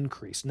would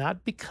increase,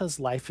 not because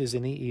life is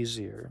any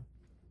easier,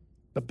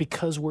 but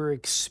because we're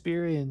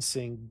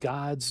experiencing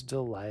God's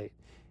delight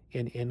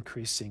in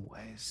increasing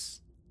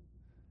ways.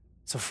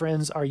 So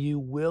friends, are you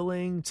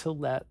willing to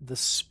let the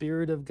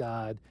Spirit of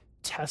God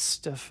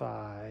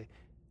testify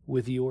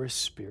with your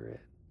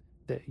spirit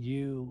that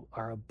you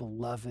are a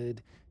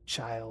beloved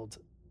child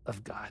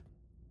of God?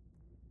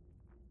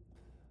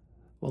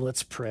 Well,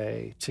 let's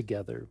pray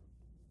together.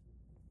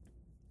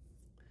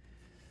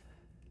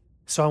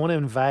 So I want to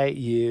invite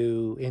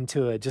you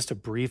into just a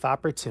brief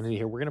opportunity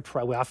here. We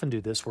often do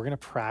this. We're going to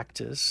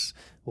practice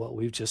what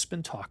we've just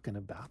been talking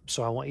about.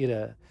 So I want you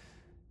to,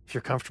 if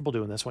you're comfortable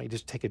doing this, I want you to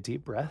just take a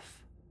deep breath.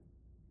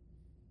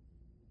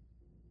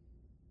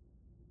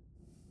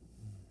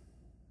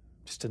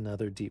 Just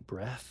another deep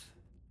breath.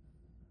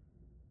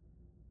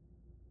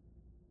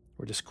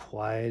 We're just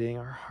quieting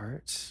our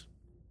hearts.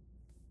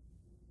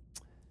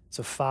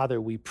 So Father,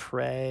 we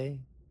pray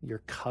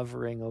your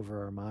covering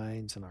over our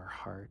minds and our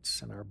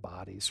hearts and our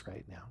bodies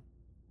right now.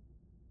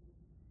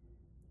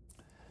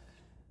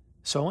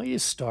 So I want you to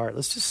start.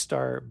 Let's just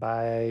start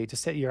by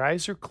your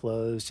eyes are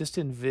closed, just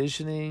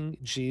envisioning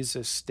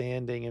Jesus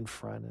standing in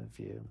front of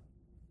you.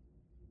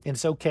 And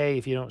it's okay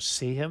if you don't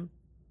see him.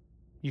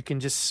 You can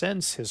just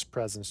sense his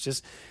presence.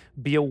 Just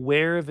be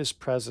aware of his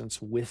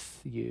presence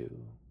with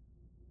you.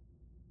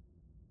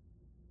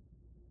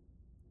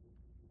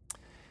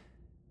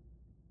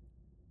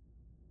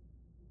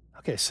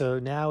 Okay, so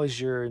now as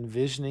you're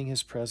envisioning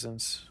his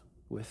presence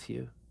with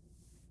you,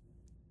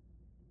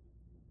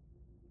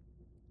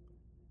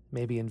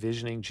 maybe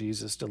envisioning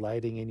Jesus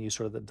delighting in you,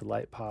 sort of the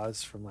delight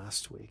pause from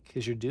last week.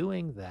 As you're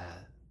doing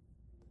that,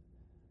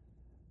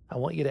 I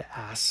want you to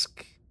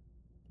ask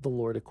the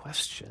Lord a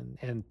question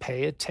and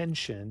pay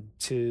attention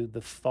to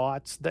the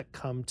thoughts that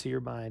come to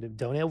your mind. And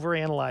don't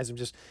overanalyze them,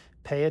 just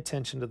pay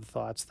attention to the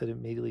thoughts that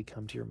immediately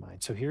come to your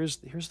mind. So here's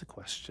the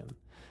question.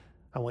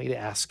 I want you to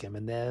ask him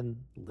and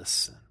then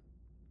listen.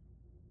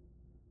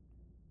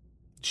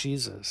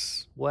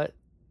 Jesus, what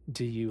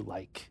do you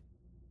like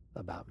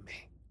about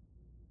me?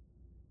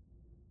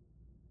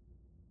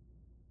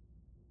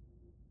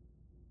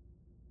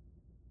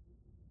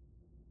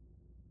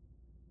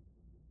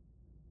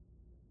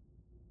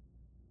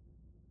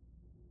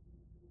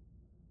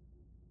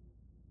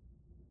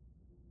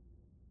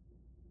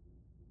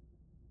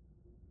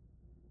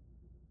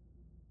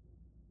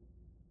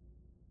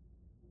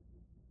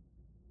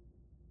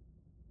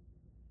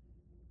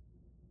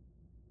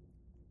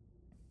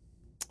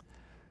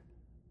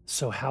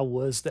 So how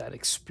was that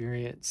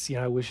experience?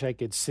 I wish I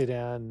could sit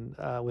down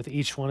with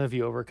each one of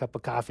you over a cup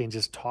of coffee and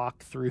just talk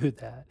through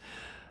that,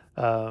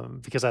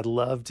 because I'd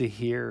love to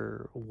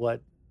hear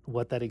what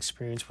that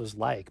experience was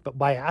like. But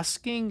by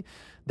asking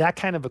that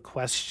kind of a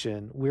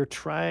question, we're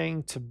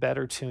trying to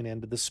better tune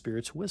into the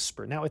Spirit's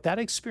whisper. Now, if that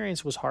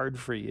experience was hard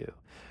for you,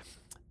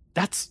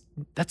 that's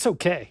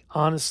okay.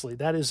 Honestly,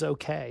 that is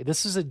okay.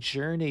 This is a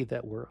journey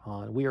that we're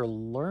on. We are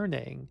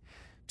learning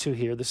to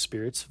hear the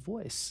Spirit's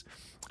voice.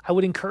 I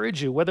would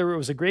encourage you, whether it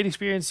was a great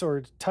experience or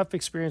a tough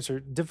experience or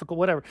difficult,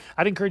 whatever,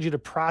 I'd encourage you to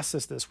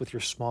process this with your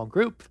small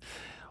group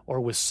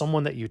or with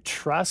someone that you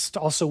trust.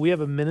 Also, we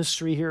have a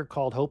ministry here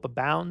called Hope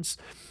Abounds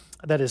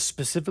that is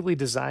specifically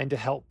designed to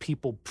help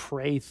people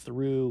pray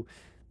through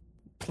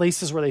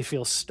places where they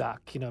feel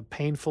stuck,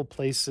 painful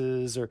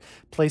places or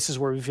places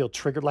where we feel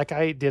triggered, like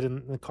I did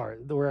in the car,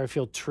 where I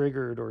feel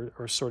triggered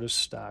or sort of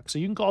stuck. So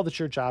you can call the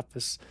church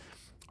office,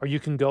 or you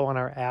can go on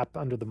our app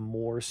under the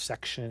More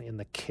section in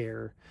the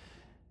care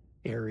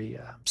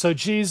area. So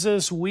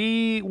Jesus,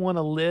 we want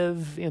to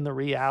live in the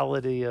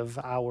reality of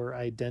our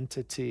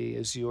identity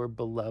as your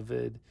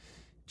beloved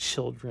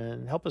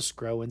children. Help us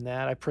grow in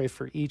that. I pray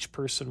for each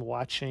person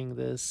watching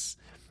this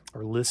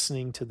or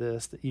listening to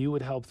this, that you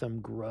would help them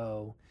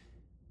grow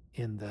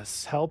in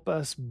this. Help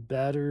us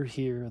better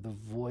hear the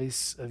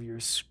voice of your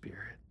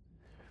Spirit,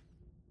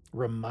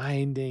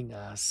 reminding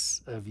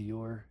us of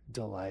your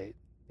delight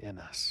in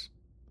us.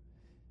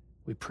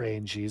 We pray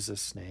in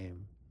Jesus'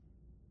 name.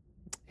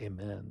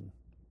 Amen.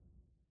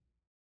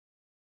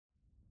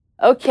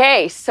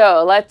 Okay,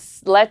 so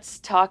let's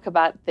talk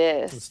about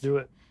this. Let's do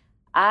it.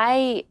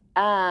 I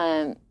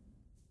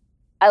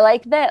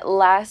like that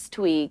last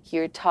week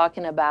you're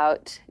talking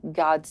about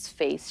God's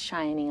face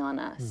shining on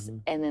us.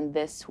 And then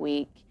this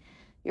week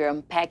you're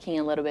unpacking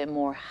a little bit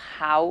more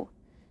how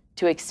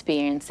to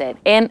experience it.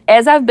 And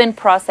as I've been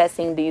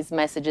processing these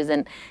messages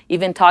and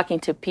even talking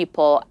to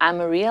people,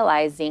 I'm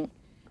realizing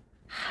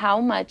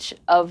how much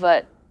of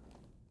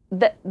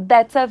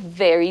that's a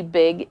very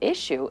big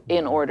issue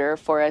in order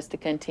for us to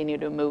continue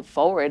to move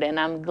forward. And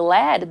I'm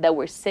glad that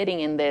we're sitting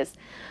in this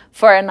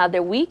for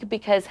another week,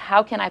 because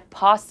how can I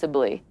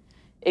possibly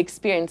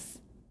experience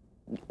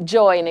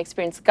joy and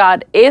experience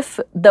God if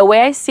the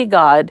way I see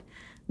God,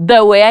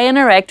 the way I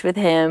interact with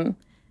him,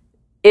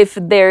 if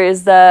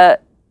there's a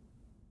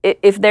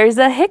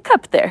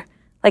hiccup there?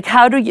 Like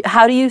how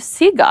do you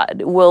see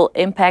God will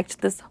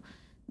impact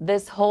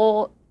this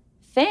whole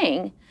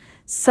thing.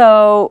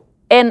 So,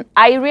 and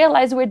I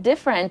realize we're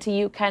different.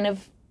 You kind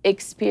of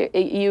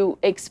you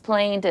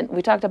explained, and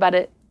we talked about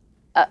it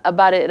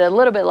a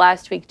little bit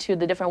last week too,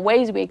 the different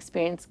ways we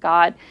experience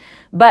God.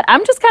 But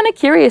I'm just kind of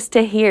curious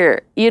to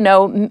hear,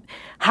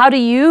 how do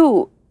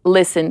you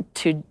listen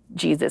to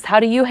Jesus?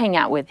 How do you hang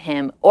out with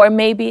him? Or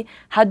maybe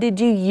how did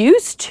you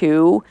used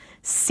to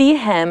see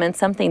him and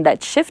something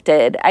that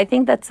shifted? I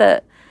think that's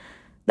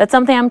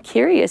something I'm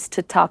curious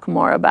to talk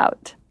more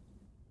about.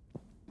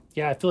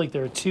 Yeah, I feel like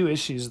there are two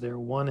issues there.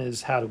 One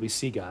is, how do we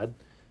see God?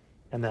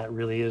 And that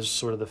really is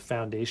sort of the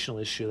foundational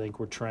issue I think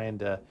we're trying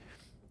to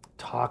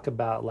talk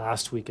about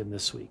last week and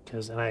this week.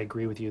 And I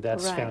agree with you,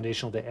 that's right.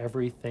 Foundational to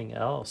everything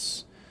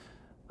else.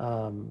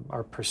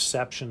 Our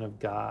perception of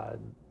God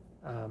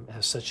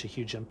has such a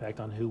huge impact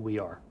on who we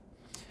are.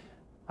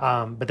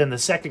 But then the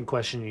second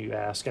question you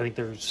ask, I think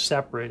they're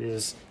separate,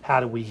 is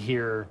how do we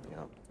hear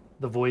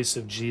the voice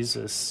of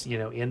Jesus,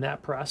 in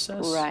that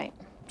process? Right.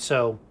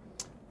 So,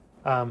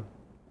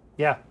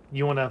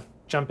 you want to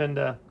jump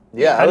into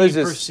how do you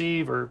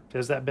perceive, or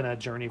has that been a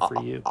journey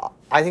for you?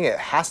 I think it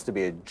has to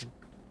be a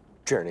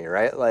journey,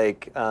 right?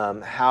 Like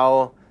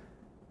how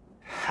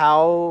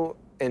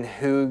and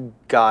who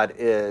God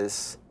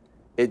is,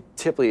 it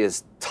typically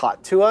is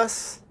taught to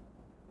us,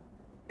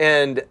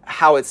 and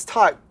how it's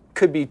taught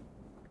could be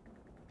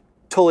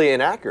totally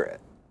inaccurate,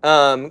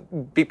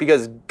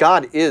 because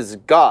God is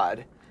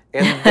God,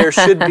 and there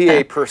should be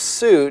a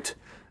pursuit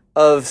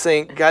of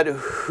saying, God,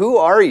 who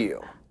are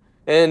you?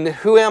 And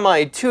who am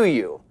I to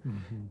you?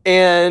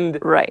 And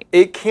right.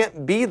 It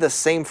can't be the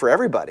same for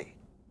everybody.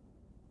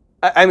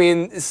 I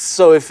mean,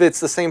 so if it's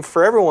the same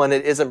for everyone,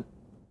 it isn't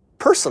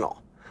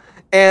personal.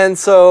 And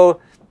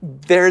so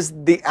there's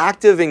the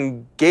active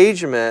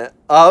engagement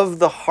of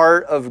the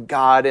heart of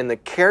God and the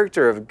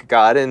character of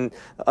God, and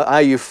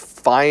you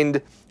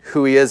find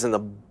who he is in the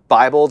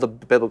Bible, the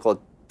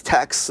biblical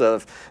texts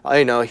of,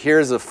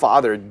 here's a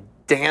father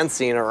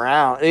dancing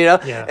around,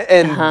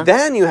 and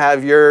then you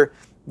have your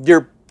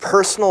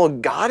personal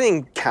God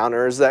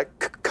encounters that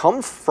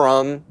come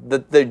from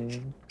the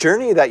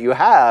journey that you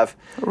have,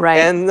 right?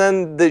 And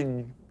then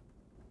the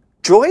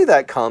joy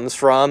that comes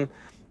from,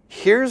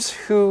 here's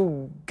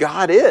who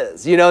God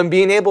is, and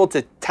being able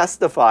to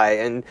testify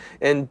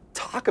and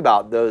talk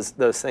about those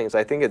things.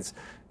 I think it's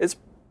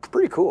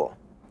pretty cool.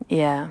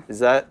 Yeah. Is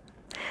that?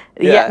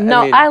 Yeah.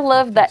 No, I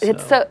love that.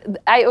 So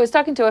I was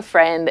talking to a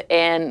friend,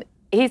 and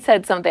he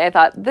said something. I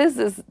thought, this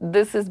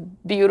is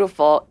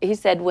beautiful. He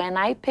said, when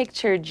I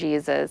picture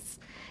Jesus,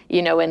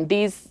 in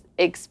these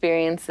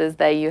experiences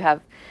that you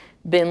have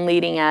been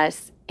leading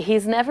us,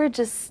 he's never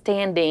just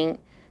standing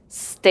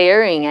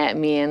staring at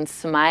me and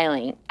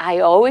smiling. I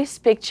always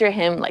picture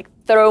him like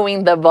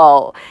throwing the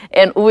ball,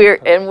 and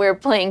we're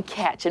playing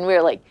catch, and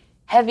we're like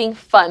having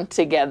fun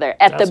together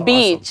at the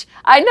beach.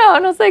 Awesome. I know,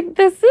 and I was like,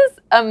 this is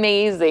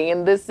amazing,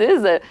 and this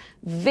is a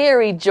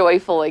very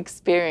joyful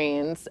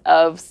experience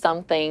of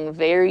something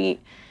very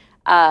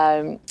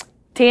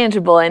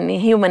tangible and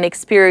human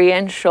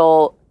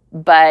experiential,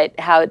 but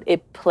how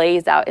it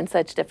plays out in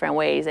such different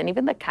ways, and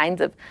even the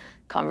kinds of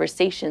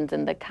conversations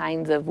and the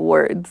kinds of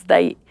words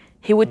that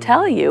he would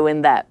tell you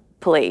in that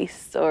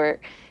place or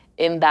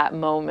in that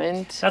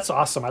moment. That's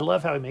awesome. I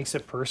love how he makes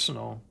it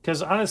personal,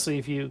 because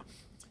honestly,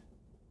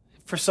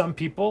 for some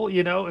people,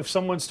 if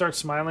someone starts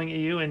smiling at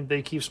you and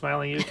they keep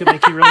smiling at you, it could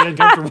make you really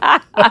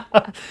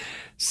uncomfortable.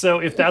 So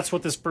if that's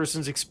what this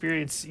person's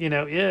experience,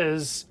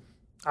 is,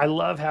 I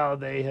love how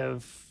they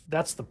have,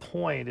 that's the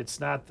point. It's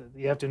not that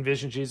you have to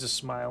envision Jesus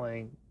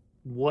smiling.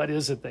 What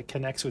is it that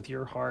connects with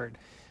your heart?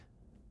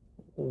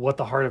 What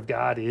the heart of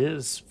God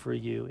is for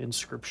you in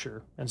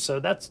Scripture. And so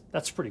that's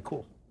pretty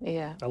cool.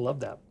 Yeah. I love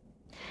that.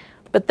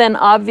 But then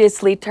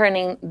obviously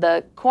turning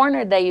the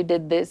corner that you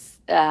did this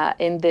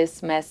in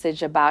this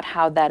message about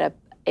how that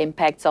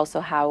impacts also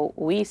how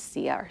we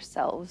see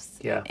ourselves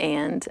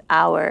and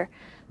our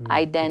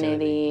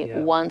identity. Yeah.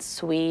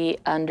 Once we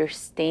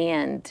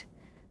understand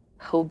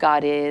who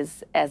God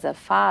is as a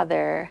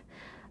father,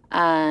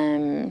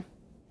 I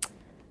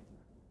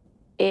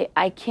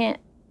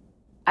can't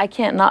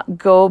not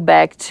go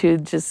back to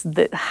just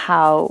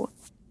how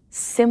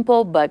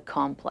simple but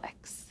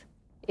complex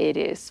it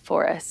is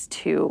for us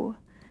to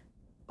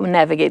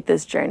navigate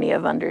this journey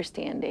of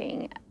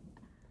understanding.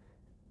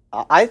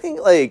 I think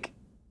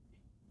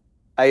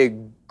I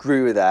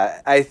agree with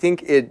that. I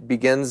think it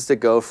begins to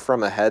go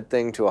from a head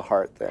thing to a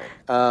heart thing.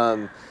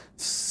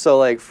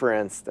 So for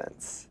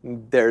instance,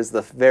 there's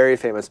the very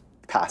famous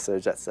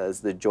passage that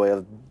says the joy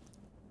of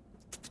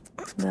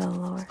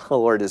The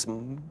Lord is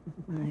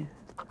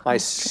my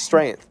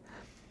strength.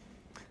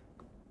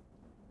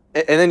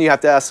 And then you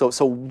have to ask,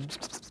 so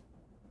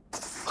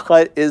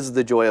what is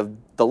the joy of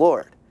the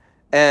Lord?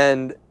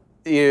 And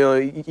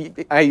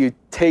you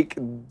take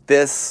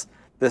this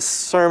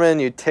sermon,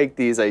 you take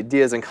these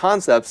ideas and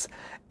concepts,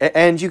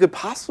 and you could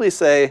possibly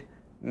say,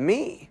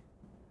 me.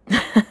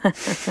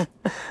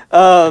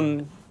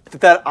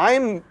 That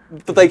I'm,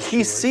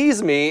 he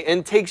sees me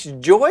and takes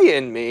joy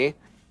in me,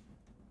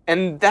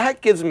 and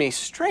that gives me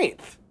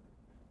strength.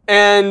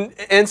 And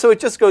so it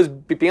just goes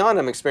beyond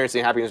I'm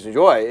experiencing happiness and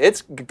joy.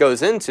 It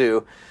goes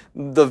into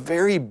the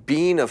very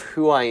being of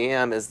who I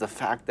am is the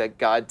fact that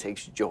God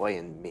takes joy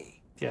in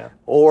me. Yeah.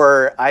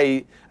 Or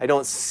I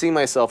don't see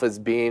myself as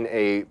being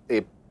a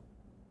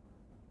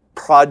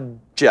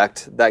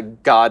project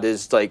that God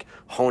is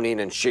honing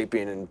and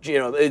shaping, and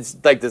it's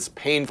this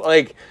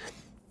painful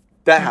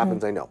that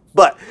happens, I know.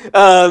 But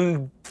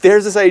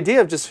there's this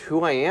idea of just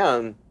who I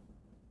am.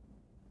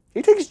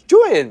 He takes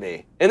joy in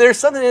me. And there's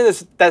something in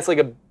this that's like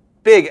a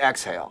big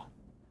exhale.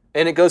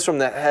 And it goes from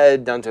the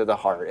head down to the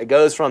heart. It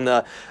goes from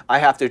the I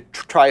have to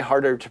try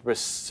harder to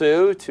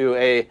pursue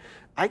to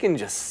I can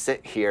just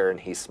sit here and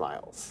he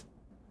smiles.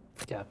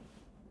 Yeah.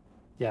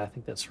 Yeah, I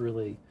think that's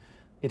really,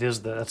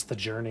 that's the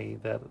journey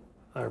that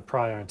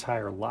probably our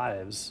entire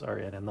lives are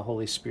in. And the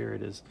Holy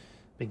Spirit has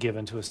been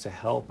given to us to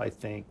help, I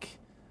think,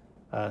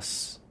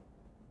 us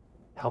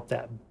help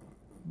that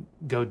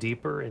go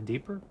deeper and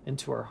deeper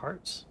into our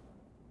hearts.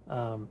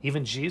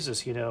 Even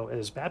Jesus, at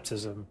his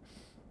baptism,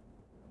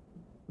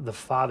 the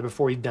Father,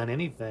 before he'd done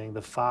anything,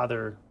 the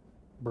Father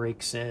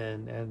breaks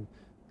in, and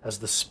as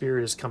the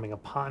Spirit is coming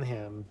upon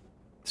him,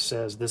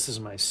 says, "This is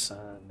my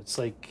Son." It's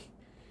like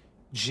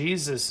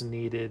Jesus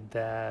needed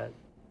that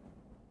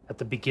at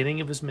the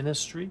beginning of his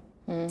ministry,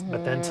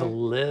 but then to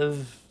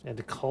live and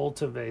to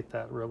cultivate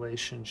that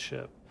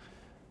relationship,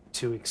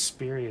 to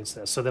experience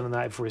that. So then the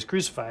night before he's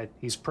crucified,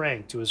 he's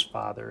praying to his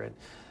Father, and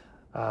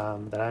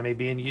that I may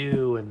be in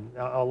you, and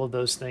all of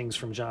those things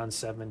from John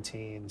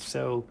 17.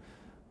 So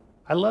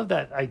I love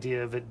that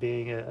idea of it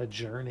being a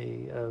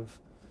journey of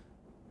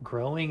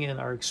growing in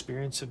our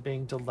experience of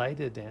being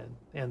delighted in,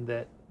 and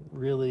that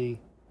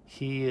really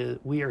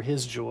we are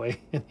his joy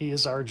and he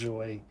is our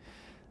joy.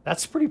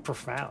 That's pretty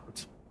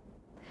profound.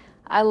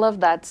 I love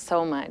that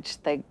so much,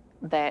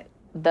 that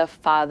the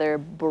Father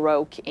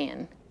broke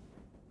in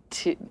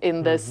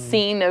the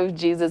scene of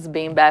Jesus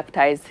being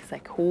baptized. He's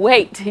like,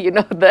 wait,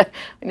 when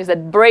he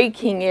said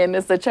breaking in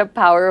is such a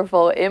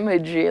powerful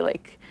imagery,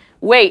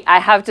 wait, I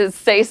have to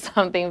say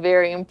something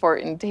very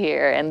important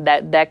here. And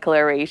that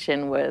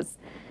declaration was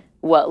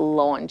what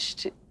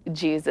launched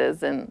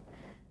Jesus. And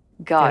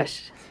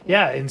gosh.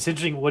 Yeah, and it's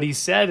interesting what he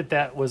said at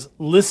that was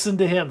listen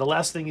to him. The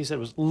last thing he said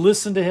was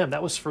listen to him.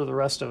 That was for the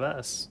rest of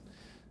us.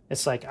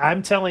 It's like,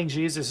 I'm telling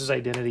Jesus his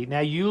identity. Now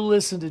you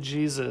listen to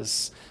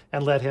Jesus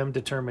and let him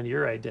determine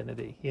your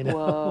identity.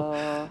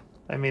 Whoa.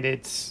 I mean,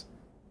 it's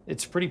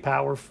pretty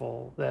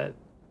powerful that,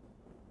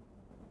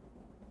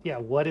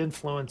 what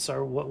influence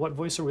what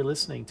voice are we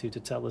listening to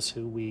tell us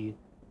who we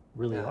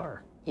really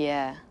are?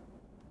 Yeah.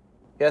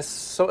 Yes.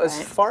 So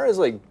as far as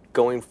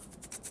going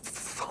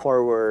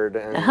forward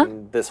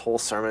and this whole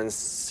sermon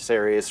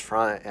series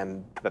front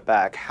and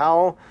back,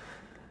 how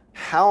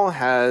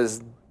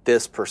has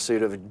this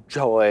pursuit of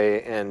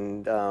joy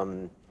and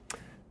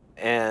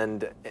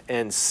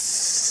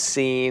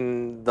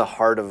seeing the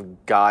heart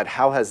of God,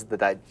 how has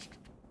that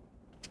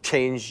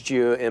changed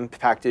you,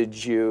 impacted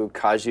you,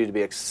 caused you to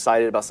be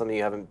excited about something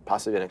you haven't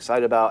possibly been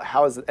excited about?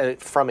 How is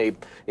it from a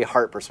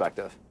heart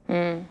perspective?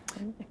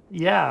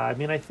 Yeah, I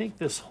mean, I think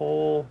this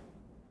whole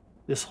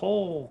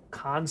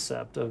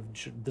concept of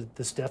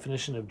this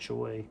definition of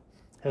joy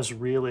has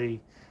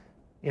really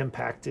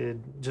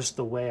impacted just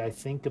the way I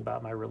think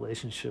about my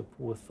relationship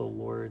with the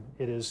Lord.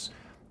 It has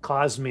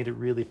caused me to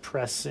really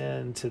press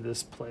into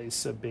this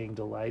place of being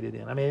delighted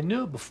in. I mean, I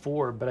knew it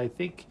before, but I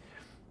think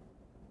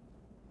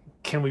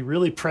can we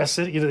really press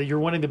it? You're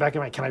wanting the back of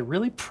my mind, can I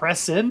really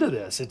press into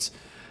this?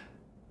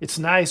 It's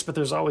nice, but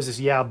there's always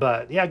this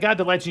but. Yeah, God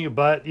delights in you,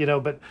 but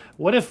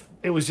what if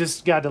it was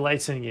just God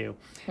delights in you?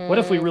 What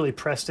if we really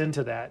pressed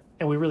into that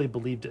and we really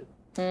believed it?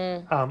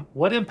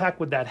 What impact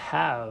would that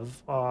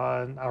have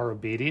on our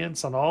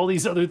obedience, on all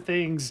these other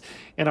things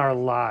in our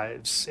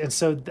lives? And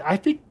so I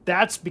think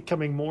that's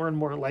becoming more and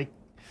more like,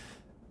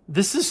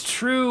 this is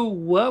true.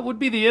 What would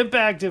be the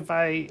impact if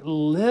I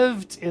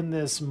lived in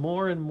this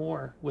more and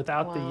more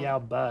without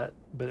the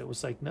but it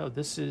was like, no,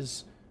 this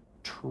is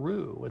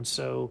true. And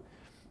so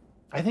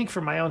I think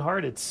for my own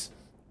heart,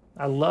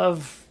 I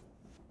love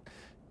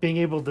being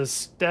able to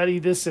study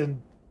this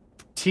and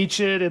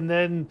teach it and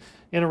then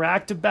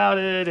interact about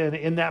it. And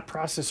in that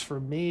process, for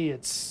me,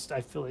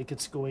 I feel like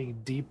it's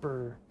going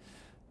deeper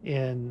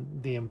in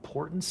the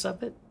importance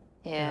of it.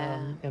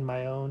 Yeah. And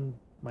my own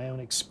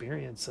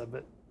experience of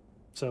it.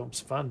 So it's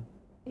fun.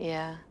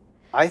 Yeah.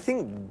 I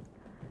think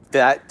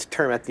that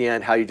term at the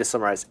end, how you just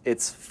summarized,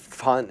 it's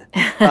fun.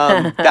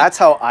 That's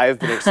how I've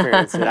been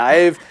experiencing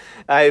it.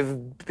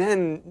 I've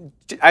been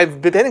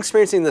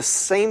experiencing the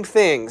same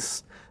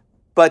things,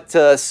 but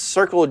to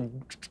circle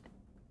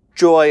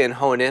joy and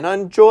hone in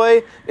on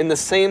joy in the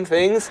same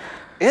things,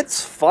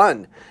 it's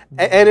fun.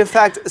 And in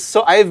fact,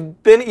 so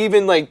I've been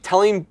even like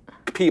telling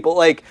people,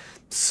 like,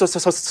 so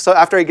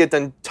after I get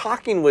done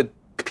talking with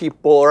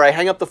people or I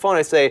hang up the phone,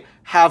 I say,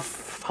 have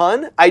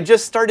fun. I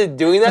just started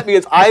doing that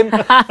because I'm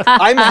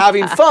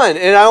having fun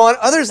and I want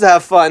others to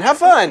have fun. Have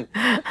fun.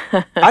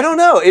 I don't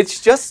know.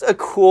 It's just a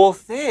cool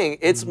thing.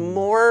 It's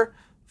more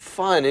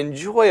fun,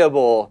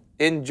 enjoyable.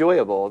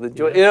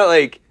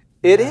 Like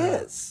it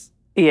is.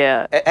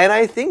 Yeah. And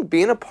I think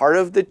being a part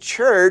of the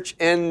church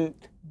and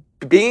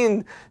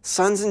being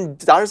sons and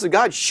daughters of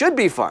God should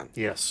be fun.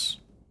 Yes.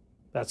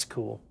 That's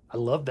cool. I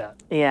love that.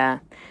 Yeah.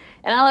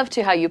 And I love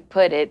too how you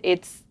put it.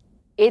 It's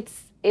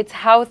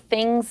how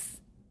things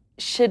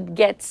should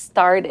get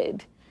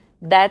started.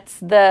 That's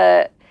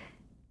because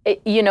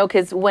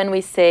when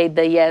we say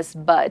the yes,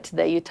 but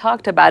that you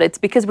talked about, it's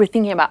because we're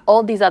thinking about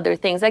all these other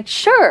things. Like,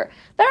 sure,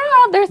 there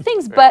are other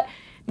things, but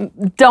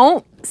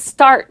don't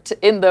start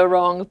in the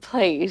wrong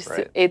place.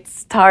 Right. It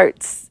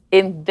starts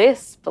in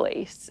this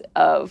place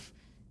of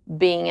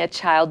being a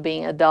child,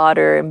 being a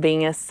daughter, and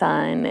being a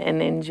son,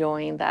 and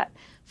enjoying that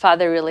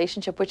father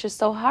relationship, which is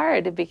so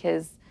hard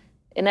because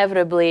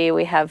inevitably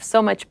we have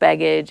so much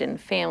baggage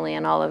and family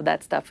and all of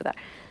that stuff with that,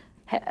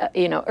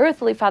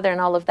 earthly father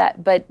and all of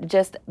that. But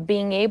just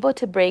being able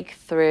to break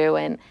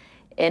through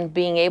and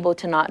being able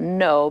to not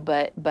know,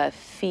 but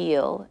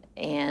feel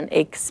and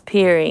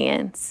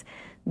experience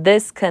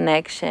this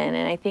connection.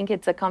 And I think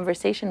it's a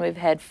conversation we've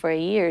had for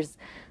years,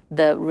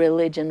 the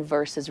religion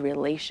versus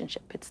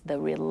relationship. It's the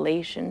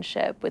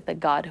relationship with the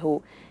God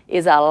who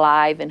is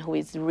alive and who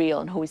is real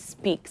and who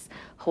speaks,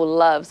 who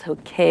loves, who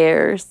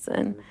cares.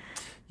 And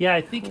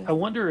yeah, I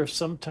wonder if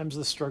sometimes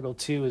the struggle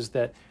too is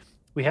that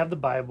we have the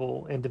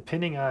Bible, and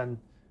depending on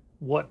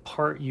what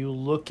part you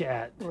look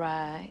at,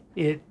 right,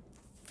 it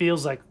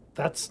feels like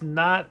that's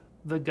not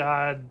the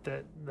God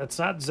that's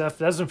not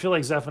doesn't feel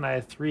like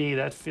Zephaniah 3.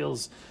 That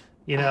feels,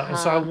 and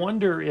so I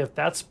wonder if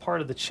that's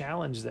part of the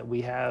challenge that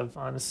we have,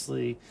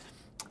 honestly.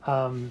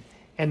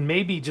 And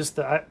maybe just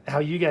how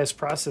you guys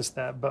process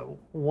that. But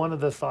one of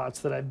the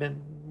thoughts that I've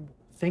been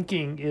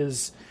thinking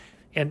is,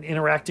 and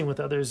interacting with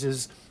others,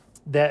 is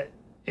that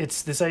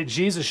it's this idea,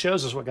 Jesus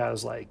shows us what God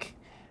is like,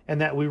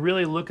 and that we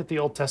really look at the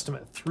Old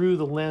Testament through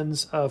the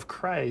lens of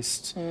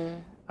Christ.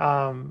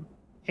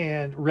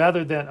 And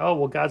rather than,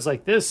 God's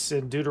like this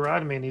in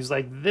Deuteronomy, and he's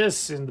like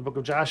this in the book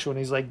of Joshua, and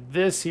he's like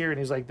this here, and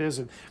he's like this.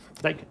 And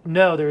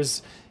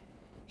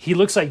he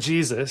looks like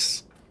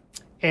Jesus,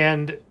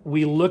 and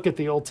we look at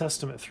the Old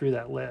Testament through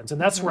that lens. And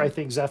that's where I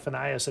think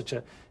Zephaniah is such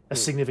a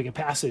significant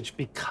passage,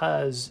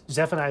 because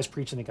Zephaniah is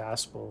preaching the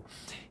gospel.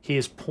 He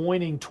is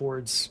pointing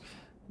towards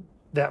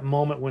that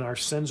moment when our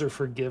sins are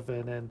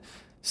forgiven and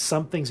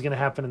something's going to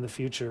happen in the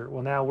future.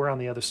 Well, now we're on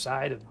the other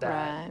side of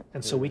that. Right.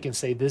 And so we can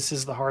say, this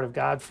is the heart of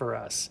God for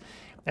us.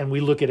 And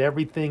we look at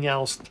everything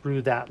else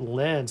through that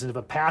lens. And if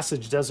a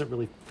passage doesn't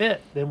really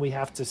fit, then we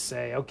have to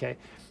say, okay,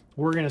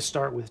 we're going to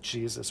start with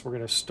Jesus. We're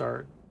going to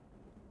start,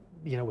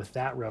 with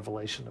that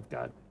revelation of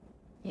God.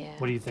 Yeah.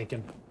 What are you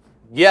thinking?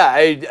 Yeah,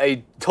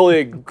 I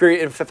totally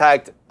agree. In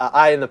fact,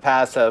 I in the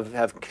past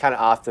have kind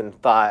of often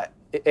thought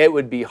it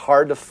would be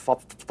hard to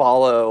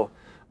follow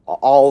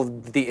all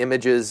the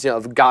images,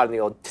 of God in the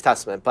Old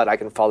Testament, but I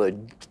can follow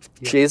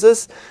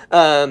Jesus,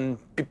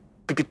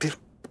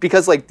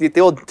 because like the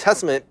Old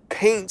Testament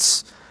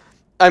paints,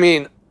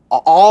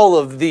 all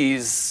of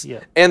these,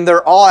 and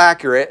they're all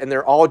accurate and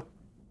they're all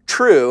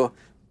true,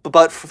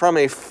 but from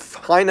a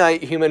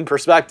finite human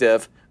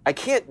perspective, I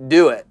can't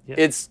do it.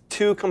 It's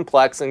too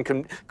complex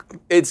and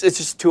it's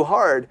just too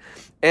hard.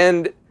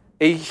 And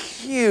a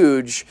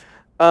huge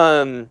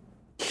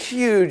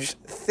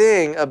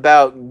thing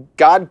about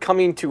God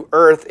coming to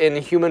earth in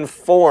human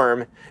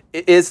form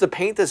is to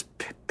paint this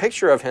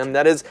picture of him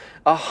that is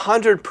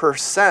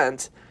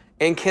 100%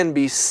 and can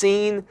be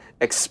seen,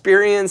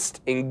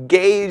 experienced,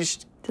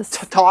 engaged,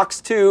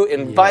 talks to,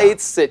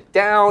 invites, sit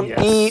down, Yes.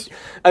 eat.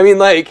 I mean,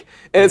 like,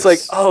 and it's like,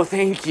 Yes. oh,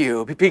 thank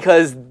you,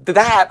 because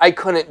that I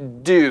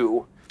couldn't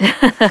do.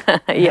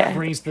 Yeah.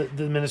 Brings the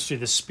ministry,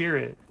 the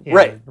Spirit in,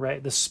 Right.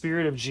 right? The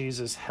Spirit of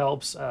Jesus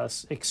helps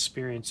us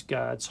experience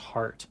God's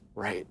heart.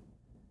 Right.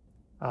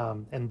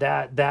 And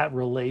that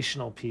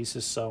relational piece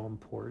is so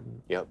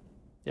important. Yep.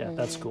 Yeah,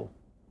 that's cool.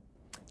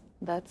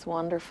 That's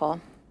wonderful.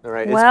 All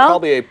right. It's Well,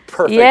 probably a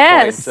perfect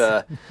yes.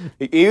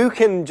 point. You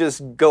can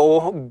just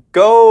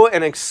go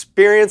and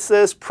experience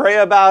this, pray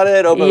about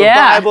it, open the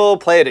Yeah. Bible,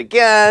 play it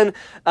again,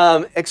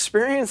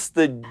 experience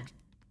the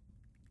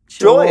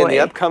joy in the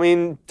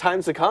upcoming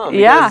times to come.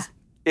 Yeah. Because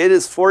it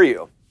is for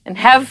you. And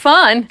have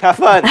fun. Have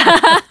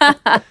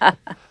fun.